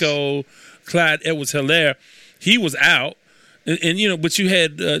Pacheco, Clyde Edwards-Helaire. He was out, and you know, but you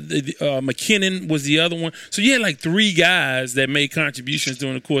had McKinnon was the other one. So you had like 3 guys that made contributions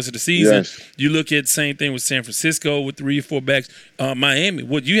during the course of the season. Yes. You look at same thing with San Francisco with 3 or 4 backs. Miami,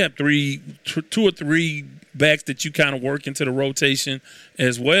 you have 2 or 3 backs that you kind of work into the rotation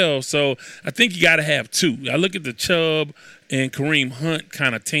as well. So I think you got to have 2. I look at the Chubb and Kareem Hunt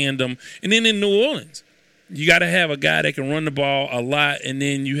kind of tandem, and then in New Orleans, you got to have a guy that can run the ball a lot, and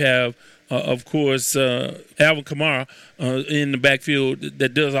then you have. Of course, Alvin Kamara in the backfield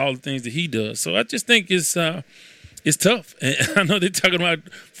that does all the things that he does. So I just think it's tough. And I know they're talking about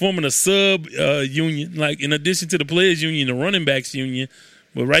forming a sub-union, like in addition to the players' union, the running backs' union.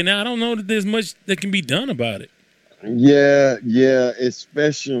 But right now, I don't know that there's much that can be done about it. Yeah,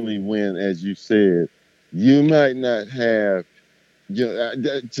 especially when, as you said, you might not have, you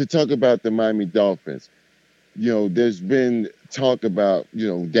know, to talk about the Miami Dolphins, you know, there's been talk about, you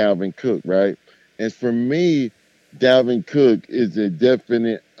know, Dalvin Cook, right? And for me, Dalvin Cook is a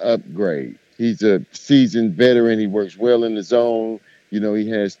definite upgrade. He's a seasoned veteran. He works well in the zone. You know, he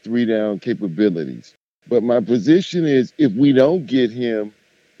has 3-down capabilities. But my position is if we don't get him,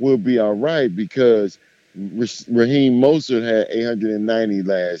 we'll be all right because Raheem Mostert had 890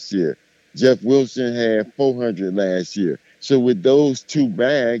 last year. Jeff Wilson had 400 last year. So with those 2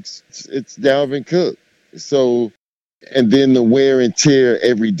 bags, it's Dalvin Cook. So And then the wear and tear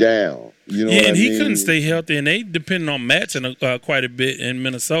every down. You know what I and he mean? couldn't stay healthy, and they depended on Matson quite a bit in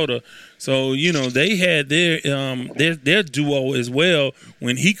Minnesota. So they had their duo as well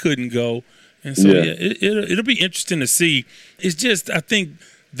when he couldn't go, and so it'll be interesting to see. It's just I think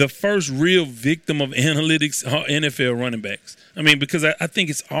the first real victim of analytics are NFL running backs. I mean, because I think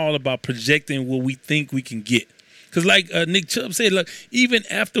it's all about projecting what we think we can get. Because like Nick Chubb said, look, even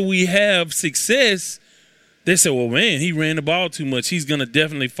after we have success, they say, well, man, he ran the ball too much. He's going to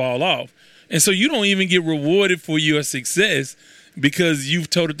definitely fall off. And so you don't even get rewarded for your success because you've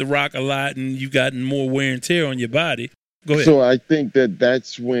toted the rock a lot and you've gotten more wear and tear on your body. Go ahead. So I think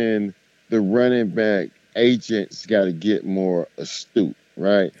that's when the running back agents got to get more astute,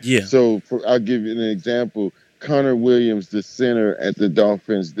 right? Yeah. So I'll give you an example. Connor Williams, the center at the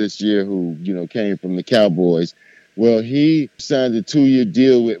Dolphins this year who, came from the Cowboys. Well, he signed a 2-year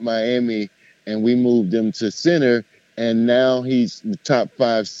deal with Miami and we moved him to center. And now he's the top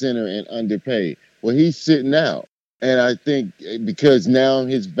 5 center and underpaid. Well, he's sitting out. And I think because now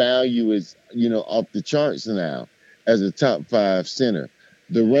his value is, off the charts now as a top 5 center.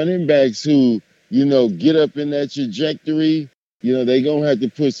 The running backs who, get up in that trajectory, they're going to have to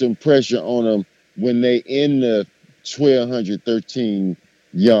put some pressure on them when they in the 1,200, 13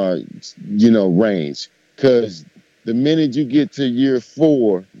 yards, range. Because the minute you get to year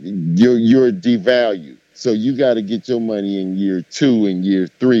 4, you're devalued. So you got to get your money in year 2 and year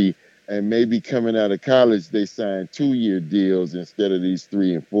 3, and maybe coming out of college, they sign 2-year deals instead of these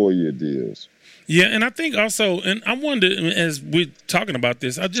 3- and 4-year deals. Yeah, and I think also, and I wonder, as we're talking about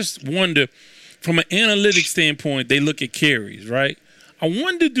this, I just wonder, from an analytics standpoint, they look at carries, right? I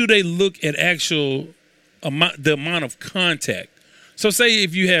wonder, do they look at the amount of contact? So say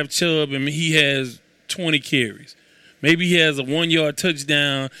if you have Chubb and he has 20 carries. Maybe he has a 1-yard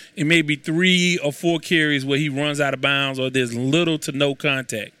touchdown and maybe 3 or 4 carries where he runs out of bounds or there's little to no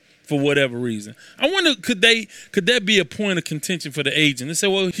contact for whatever reason. I wonder, could that be a point of contention for the agent? They say,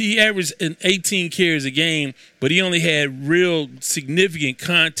 well, he averaged 18 carries a game, but he only had real significant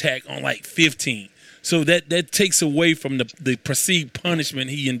contact on like 15. So that takes away from the perceived punishment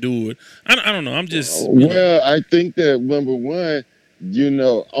he endured. I don't know. I'm just... Well, I think that, number one,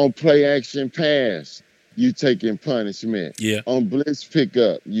 on play action pass, you taking punishment. Yeah. On blitz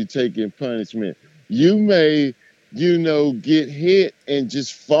pickup, you taking punishment. You may, get hit and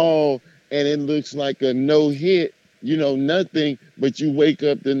just fall and it looks like a no hit, nothing, but you wake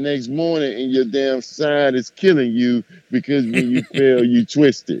up the next morning and your damn side is killing you because when you fell, you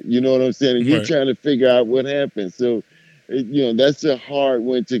twisted. You know what I'm saying? And you're trying to figure out what happened. So, that's a hard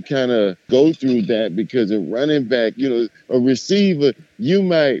one to kind of go through that because a running back, a receiver, they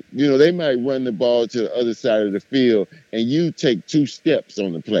might run the ball to the other side of the field and you take 2 steps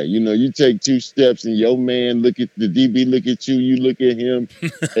on the play. You take 2 steps and your man look at the DB, look at you, you look at him,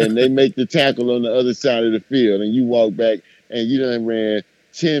 and they make the tackle on the other side of the field and you walk back and you done ran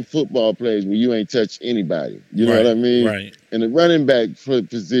 10 football plays where you ain't touched anybody. You know what I mean? Right. And the running back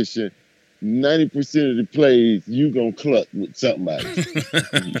position, 90% of the plays, you going to cluck with somebody.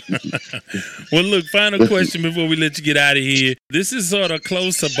 Well, look, final question before we let you get out of here. This is sort of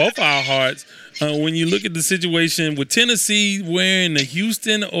close to both our hearts. When you look at the situation with Tennessee wearing the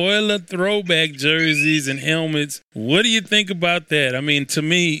Houston Oilers throwback jerseys and helmets, what do you think about that? I mean, to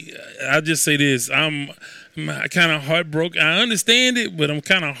me, I'll just say this. I'm kind of heartbroken. I understand it, but I'm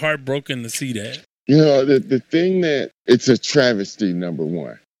kind of heartbroken to see that. The thing that it's a travesty, number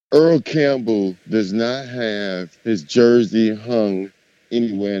one. Earl Campbell does not have his jersey hung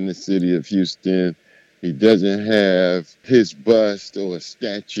anywhere in the city of Houston. He doesn't have his bust or a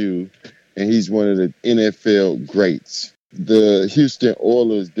statue, and he's one of the NFL greats. The Houston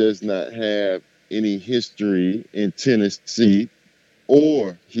Oilers does not have any history in Tennessee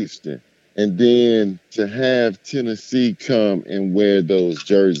or Houston. And then to have Tennessee come and wear those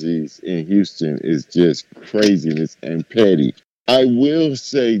jerseys in Houston is just craziness and petty. I will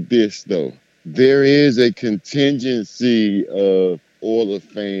say this, though. There is a contingency of Oilers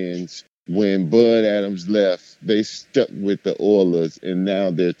fans. When Bud Adams left, they stuck with the Oilers, and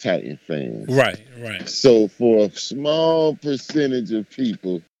now they're Titan fans. Right. So for a small percentage of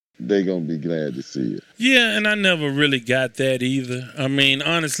people, they're going to be glad to see it. Yeah, and I never really got that either. I mean,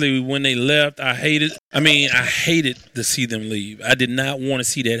 honestly, when they left, I hated to see them leave. I did not want to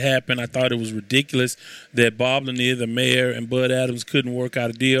see that happen. I thought it was ridiculous that Bob Lanier, the mayor, and Bud Adams couldn't work out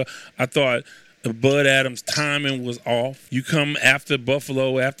a deal. I thought Bud Adams' timing was off. You come after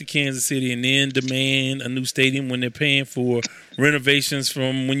Buffalo, after Kansas City, and then demand a new stadium when they're paying for renovations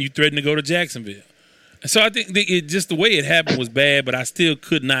from when you threatened to go to Jacksonville. So I think just the way it happened was bad, but I still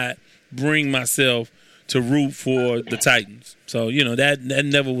could not bring myself to root for the Titans. So, that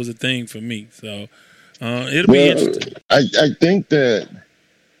never was a thing for me. So it'll be interesting. I think that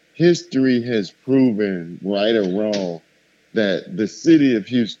history has proven, right or wrong, that the city of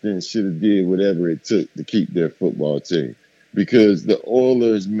Houston should have did whatever it took to keep their football team, because the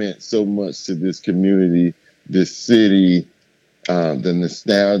Oilers meant so much to this community, this city, the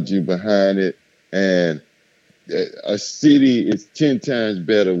nostalgia behind it, and a city is 10 times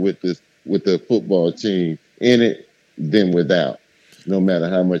better with a football team in it than without, no matter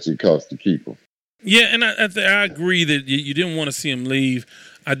how much it costs to keep them. Yeah, and I agree that you didn't want to see him leave.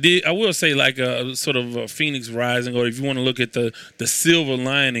 I will say, like a sort of a Phoenix Rising, or if you want to look at the silver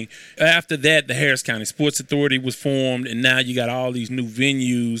lining, after that, the Harris County Sports Authority was formed, and now you got all these new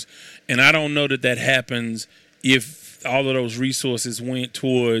venues. And I don't know that happens if all of those resources went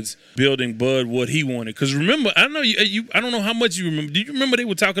towards building Bud what he wanted. Because remember, I know I don't know how much you remember. Do you remember they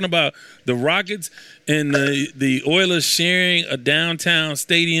were talking about the Rockets and the Oilers sharing a downtown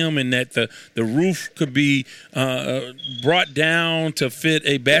stadium, and that the roof could be brought down to fit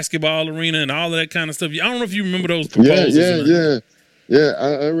a basketball arena and all of that kind of stuff? I don't know if you remember those proposals. Yeah.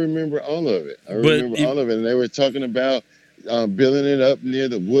 I remember all of it. And they were talking about building it up near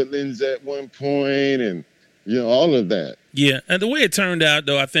the Woodlands at one point, and all of that. Yeah, and the way it turned out,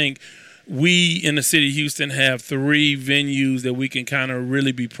 though, I think we in the city of Houston have 3 venues that we can kind of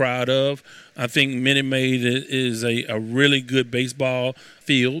really be proud of. I think Minute Maid is a really good baseball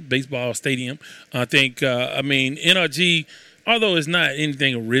field, baseball stadium. I think, NRG, although it's not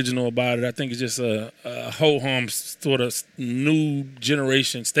anything original about it, I think it's just a ho-hum sort of new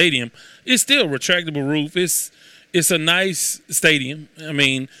generation stadium. It's still a retractable roof. It's a nice stadium. I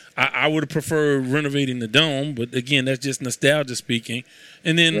mean, I would have preferred renovating the dome, but again, that's just nostalgia speaking.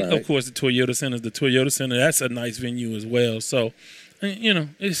 And then, of course, the Toyota Center. The Toyota Center, that's a nice venue as well. So,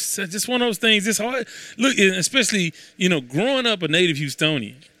 it's just one of those things. It's hard. Look, especially, growing up a native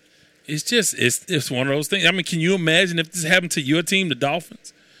Houstonian, it's one of those things. I mean, can you imagine if this happened to your team, the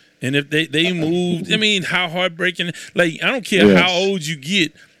Dolphins? And if they moved, I mean, how heartbreaking. Like, I don't care how old you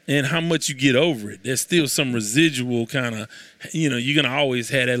get and how much you get over it, there's still some residual kind of, you're going to always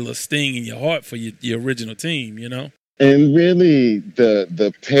have that little sting in your heart for your original team, And really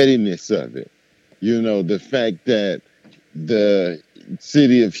the pettiness of it, the fact that the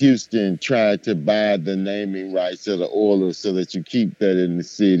city of Houston tried to buy the naming rights of the Oilers so that you keep that in the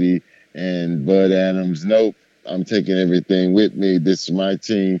city, and Bud Adams, nope, I'm taking everything with me. This is my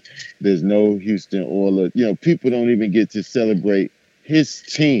team. There's no Houston Oilers. People don't even get to celebrate his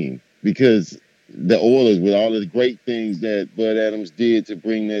team, because the Oilers, with all the great things that Bud Adams did to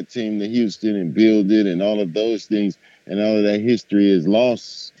bring that team to Houston and build it and all of those things, and all of that history is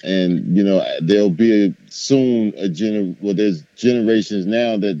lost. And, there'll be there's generations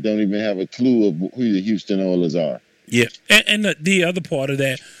now that don't even have a clue of who the Houston Oilers are. Yeah. And the other part of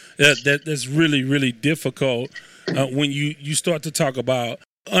that's really, really difficult when you start to talk about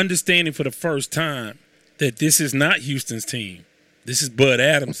understanding for the first time that this is not Houston's team. This is Bud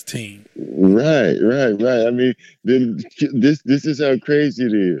Adams' team. Right. I mean, this is how crazy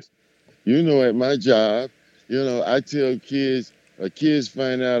it is. At my job, I tell kids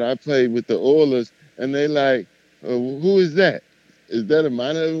find out I played with the Oilers, and they like, who is that? Is that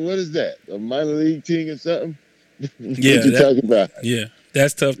what is that? A minor league team or something? Yeah. What you talking about? Yeah.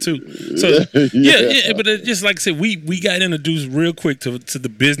 That's tough too. So yeah, but just like I said, we got introduced real quick to the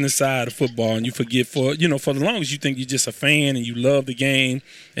business side of football, and you forget for the longest you think you're just a fan and you love the game,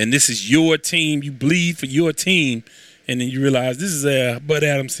 and this is your team, you bleed for your team, and then you realize this is Bud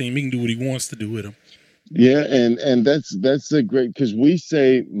Adams' team. He can do what he wants to do with them. Yeah, and that's a great, because we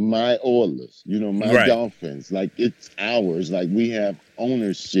say my Oilers, my Dolphins, like it's ours, like we have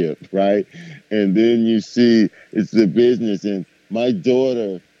ownership, right? And then you see it's the business. And my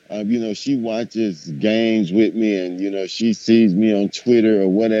daughter, she watches games with me, and, she sees me on Twitter or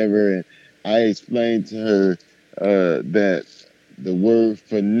whatever. And I explained to her that the word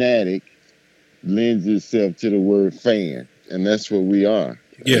fanatic lends itself to the word fan. And that's what we are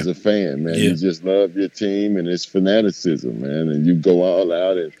as a fan, man. You just love your team, and it's fanaticism, man. And you go all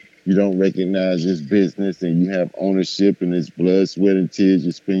out, and you don't recognize this business, and you have ownership, and it's blood, sweat, and tears.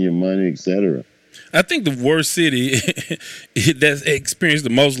 You spend your money, etc. I think the worst city that's experienced the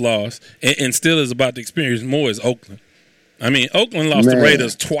most loss and still is about to experience more is Oakland. I mean, Oakland lost the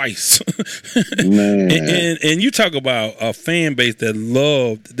Raiders twice. and you talk about a fan base that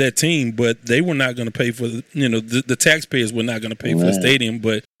loved that team, but they were not going to pay for, the taxpayers were not going to pay for the stadium.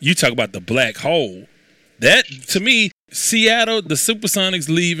 But you talk about the black hole. That, to me, Seattle, the Supersonics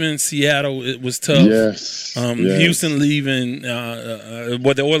leaving Seattle, it was tough. Yes. Houston leaving,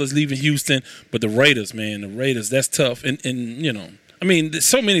 the Oilers leaving Houston, but the Raiders, that's tough. And you know, I mean,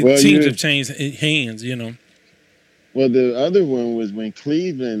 so many teams have changed hands, you know. Well, the other one was when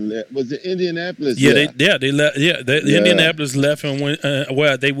Cleveland was it Indianapolis? They left. Indianapolis left and went.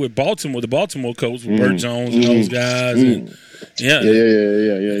 They were Baltimore. The Baltimore coach with Burt Jones and those guys. And,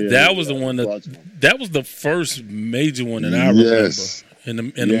 That was the one that was the first major one that I remember. In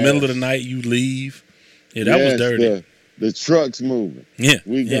the middle of the night, you leave. Yeah, that was dirty. The truck's moving. Yeah,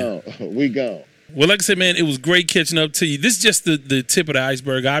 we gone. Well, like I said, man, it was great catching up to you. This is just the tip of the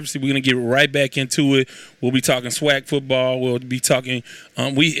iceberg. Obviously, we're going to get right back into it. We'll be talking SWAC football. We'll be talking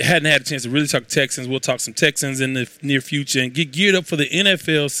we hadn't had a chance to really talk Texans. We'll talk some Texans in the near future and get geared up for the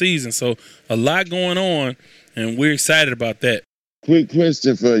NFL season. So a lot going on, and we're excited about that. Quick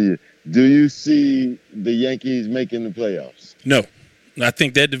question for you. Do you see the Yankees making the playoffs? No. I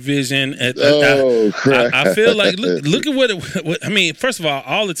think that division. Crap. I feel like look at what I mean. First of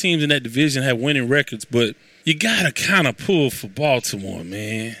all the teams in that division have winning records, but you gotta kind of pull for Baltimore,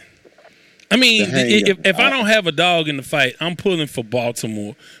 man. I mean, if I don't have a dog in the fight, I'm pulling for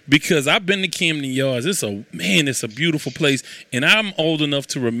Baltimore because I've been to Camden Yards. It's a beautiful place, and I'm old enough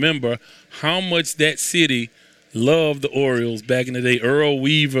to remember how much that city loved the Orioles back in the day. Earl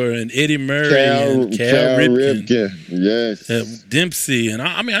Weaver and Eddie Murray and Cal Ripken. Yes. Dempsey. And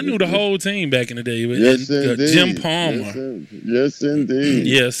I knew the whole team back in the day. Yes, indeed. Jim Palmer. Yes, indeed.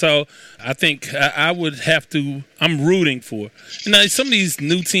 Yeah, so I think I would have to – I'm rooting for. Now, some of these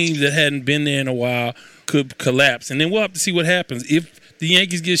new teams that hadn't been there in a while could collapse. And then we'll have to see what happens. If the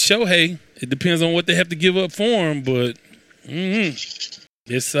Yankees get Shohei, it depends on what they have to give up for him. But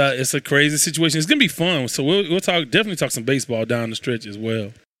It's a crazy situation. It's gonna be fun. So we'll definitely talk some baseball down the stretch as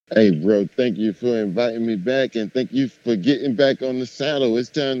well. Hey, bro, thank you for inviting me back, and thank you for getting back on the saddle. It's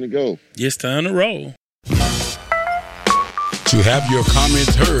time to go. It's time to roll. To have your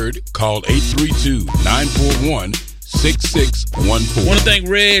comments heard, call 832-941-6614. I want to thank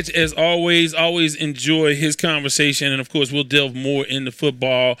Reg, as always. Always enjoy his conversation. And, of course, we'll delve more into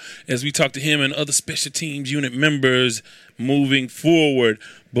football as we talk to him and other special teams unit members moving forward.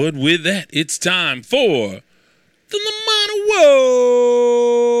 But with that, it's time for the Lamont Award.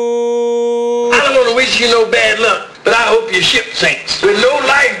 I don't want to wish you no bad luck, but I hope your ship sinks with no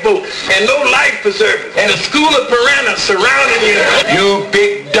lifeboat and no life preserver and a school of piranhas surrounding you. You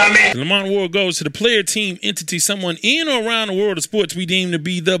big dummy. The Lamont Award goes to the player, team, entity, someone in or around the world of sports we deem to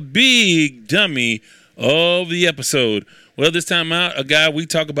be the big dummy of the episode. Well, this time out, a guy we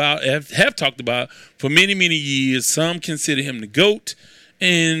have talked about for many, many years. Some consider him the GOAT,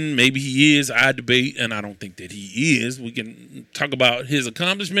 and maybe he is. I debate, and I don't think that he is. We can talk about his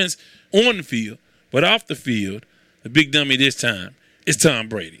accomplishments on the field, but off the field, the big dummy this time is Tom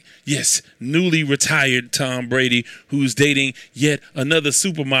Brady. Yes, newly retired Tom Brady, who's dating yet another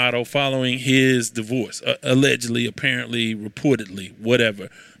supermodel following his divorce, allegedly, apparently, reportedly, whatever.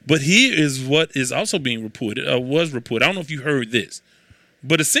 But here is what is also being reported, was reported. I don't know if you heard this,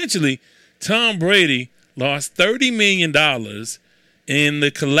 but essentially, Tom Brady lost $30 million in the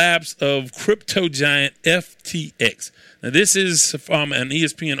collapse of crypto giant FTX. Now, this is from an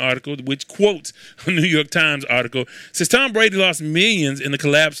ESPN article, which quotes a New York Times article. It says Tom Brady lost millions in the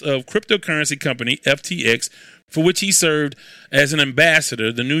collapse of cryptocurrency company FTX, for which he served as an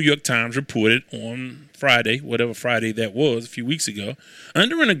ambassador, the New York Times reported on Friday, whatever Friday that was, a few weeks ago.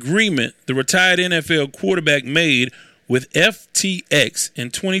 Under an agreement the retired NFL quarterback made with FTX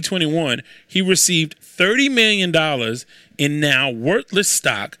in 2021, he received $30 million in now worthless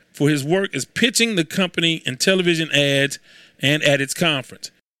stock for his work as pitching the company in television ads and at its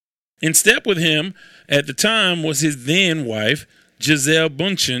conference. In step with him at the time was his then wife, Gisele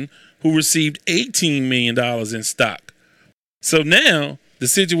Bündchen, who received $18 million in stock. So now the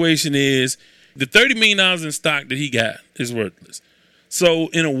situation is the $30 million in stock that he got is worthless. So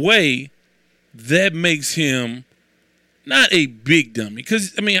in a way, that makes him not a big dummy.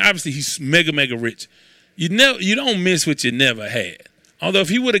 Because, I mean, obviously he's mega, mega rich. You don't miss what you never had. Although if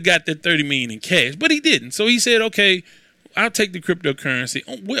he would have got that $30 million in cash, but he didn't. So he said, okay, I'll take the cryptocurrency.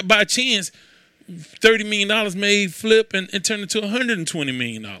 By chance, $30 million may flip and turn into $120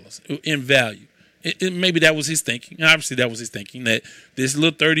 million in value. Maybe that was his thinking. Obviously, that was his thinking, that this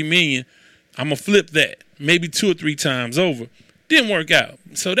little $30 million, I'm going to flip that maybe 2 or 3 times over. Didn't work out.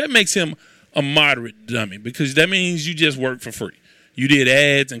 So that makes him a moderate dummy because that means you just work for free. You did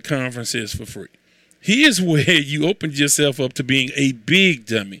ads and conferences for free. Here's where you opened yourself up to being a big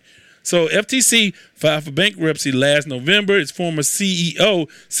dummy. So FTC filed for bankruptcy last November. Its former CEO,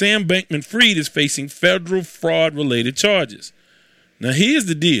 Sam Bankman-Fried, is facing federal fraud-related charges. Now, here's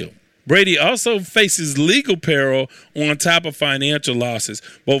the deal. Brady also faces legal peril on top of financial losses.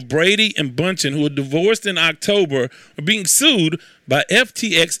 Both Brady and Bunchen, who were divorced in October, are being sued by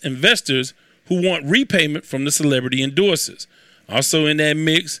FTX investors who want repayment from the celebrity endorsers. Also in that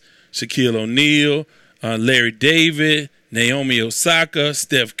mix, Shaquille O'Neal, Larry David, Naomi Osaka,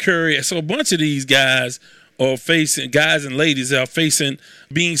 Steph Curry. So a bunch of these guys and ladies are facing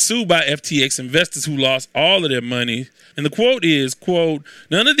being sued by FTX investors who lost all of their money. And the quote is, quote,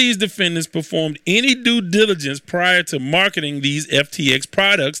 none of these defendants performed any due diligence prior to marketing these FTX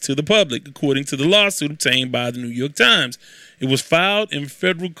products to the public, according to the lawsuit obtained by the New York Times. It was filed in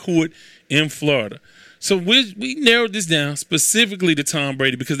federal court in Florida. So we narrowed this down specifically to Tom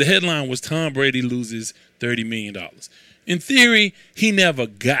Brady because the headline was Tom Brady loses $30 million. In theory, he never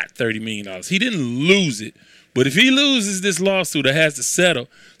got $30 million. He didn't lose it. But if he loses this lawsuit or has to settle,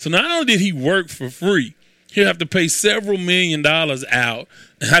 so not only did he work for free, he'll have to pay several $1 million out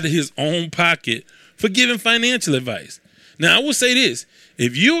of his own pocket for giving financial advice. Now, I will say this.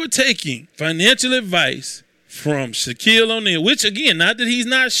 If you are taking financial advice from Shaquille O'Neal, which, again, not that he's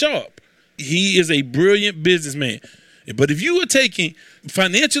not sharp. He is a brilliant businessman. But if you are taking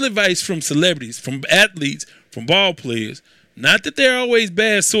financial advice from celebrities, from athletes, from ball players, not that they're always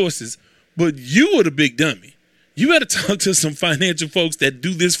bad sources, but you are the big dummy. You got to talk to some financial folks that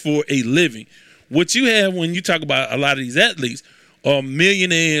do this for a living. What you have when you talk about a lot of these athletes are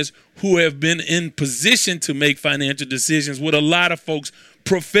millionaires who have been in position to make financial decisions with a lot of folks,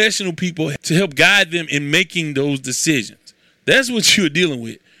 professional people, to help guide them in making those decisions. That's what you're dealing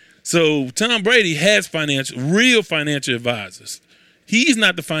with. So Tom Brady has real financial advisors. He's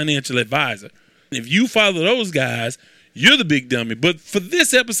not the financial advisor. If you follow those guys, you're the big dummy. But for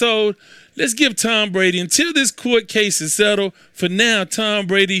this episode, let's give Tom Brady, until this court case is settled, for now, Tom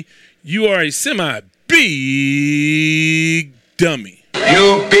Brady, you are a semi-big dummy.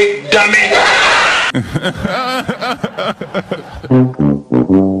 You big dummy.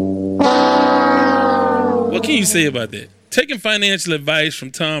 What can you say about that? Taking financial advice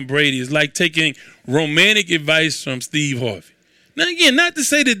from Tom Brady is like taking romantic advice from Steve Harvey. Now, again, not to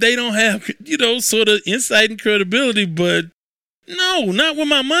say that they don't have, sort of insight and credibility, but no, not with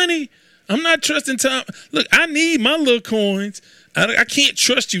my money. I'm not trusting Tom. Look, I need my little coins. I can't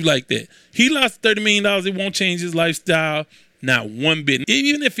trust you like that. He lost $30 million. It won't change his lifestyle. Not one bit.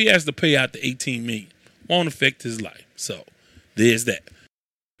 Even if he has to pay out the $18 million, won't affect his life. So there's that.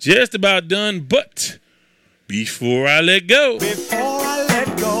 Just about done, but before I let go,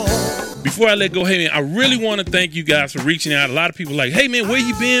 hey, man, I really want to thank you guys for reaching out. A lot of people are like, hey, man, where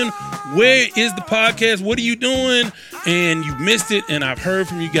you been? Where is the podcast? What are you doing? And you missed it, and I've heard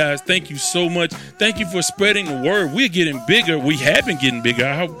from you guys. Thank you so much. Thank you for spreading the word. We're getting bigger. We have been getting bigger.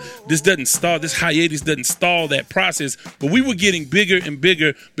 I hope this hiatus doesn't stall that process. But we were getting bigger and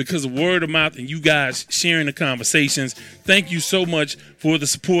bigger because of word of mouth and you guys sharing the conversations. Thank you so much for the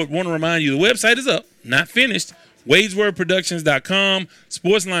support. Want to remind you, the website is up, not finished. WadesWordProductions.com.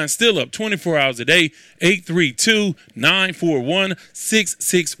 Sportsline still up 24 hours a day.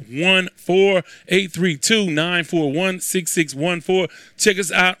 832-941-6614. 832-941-6614. Check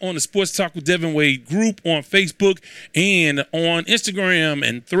us out on the Sports Talk with Devin Wade group on Facebook and on Instagram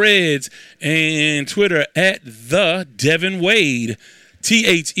and Threads and Twitter at The Devin Wade.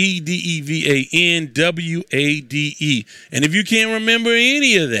 TheDevanWade. And if you can't remember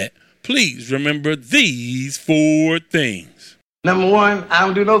any of that, please remember these 4 things. Number 1, I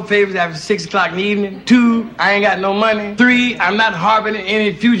don't do no favors after 6 o'clock in the evening. 2, I ain't got no money. 3, I'm not harboring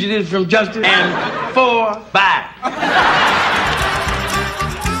any fugitives from justice. And 4, bye.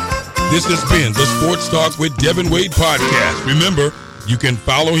 This has been the Sports Talk with Devin Wade podcast. Remember, you can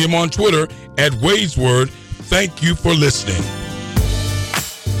follow him on Twitter at Wade's Word. Thank you for listening.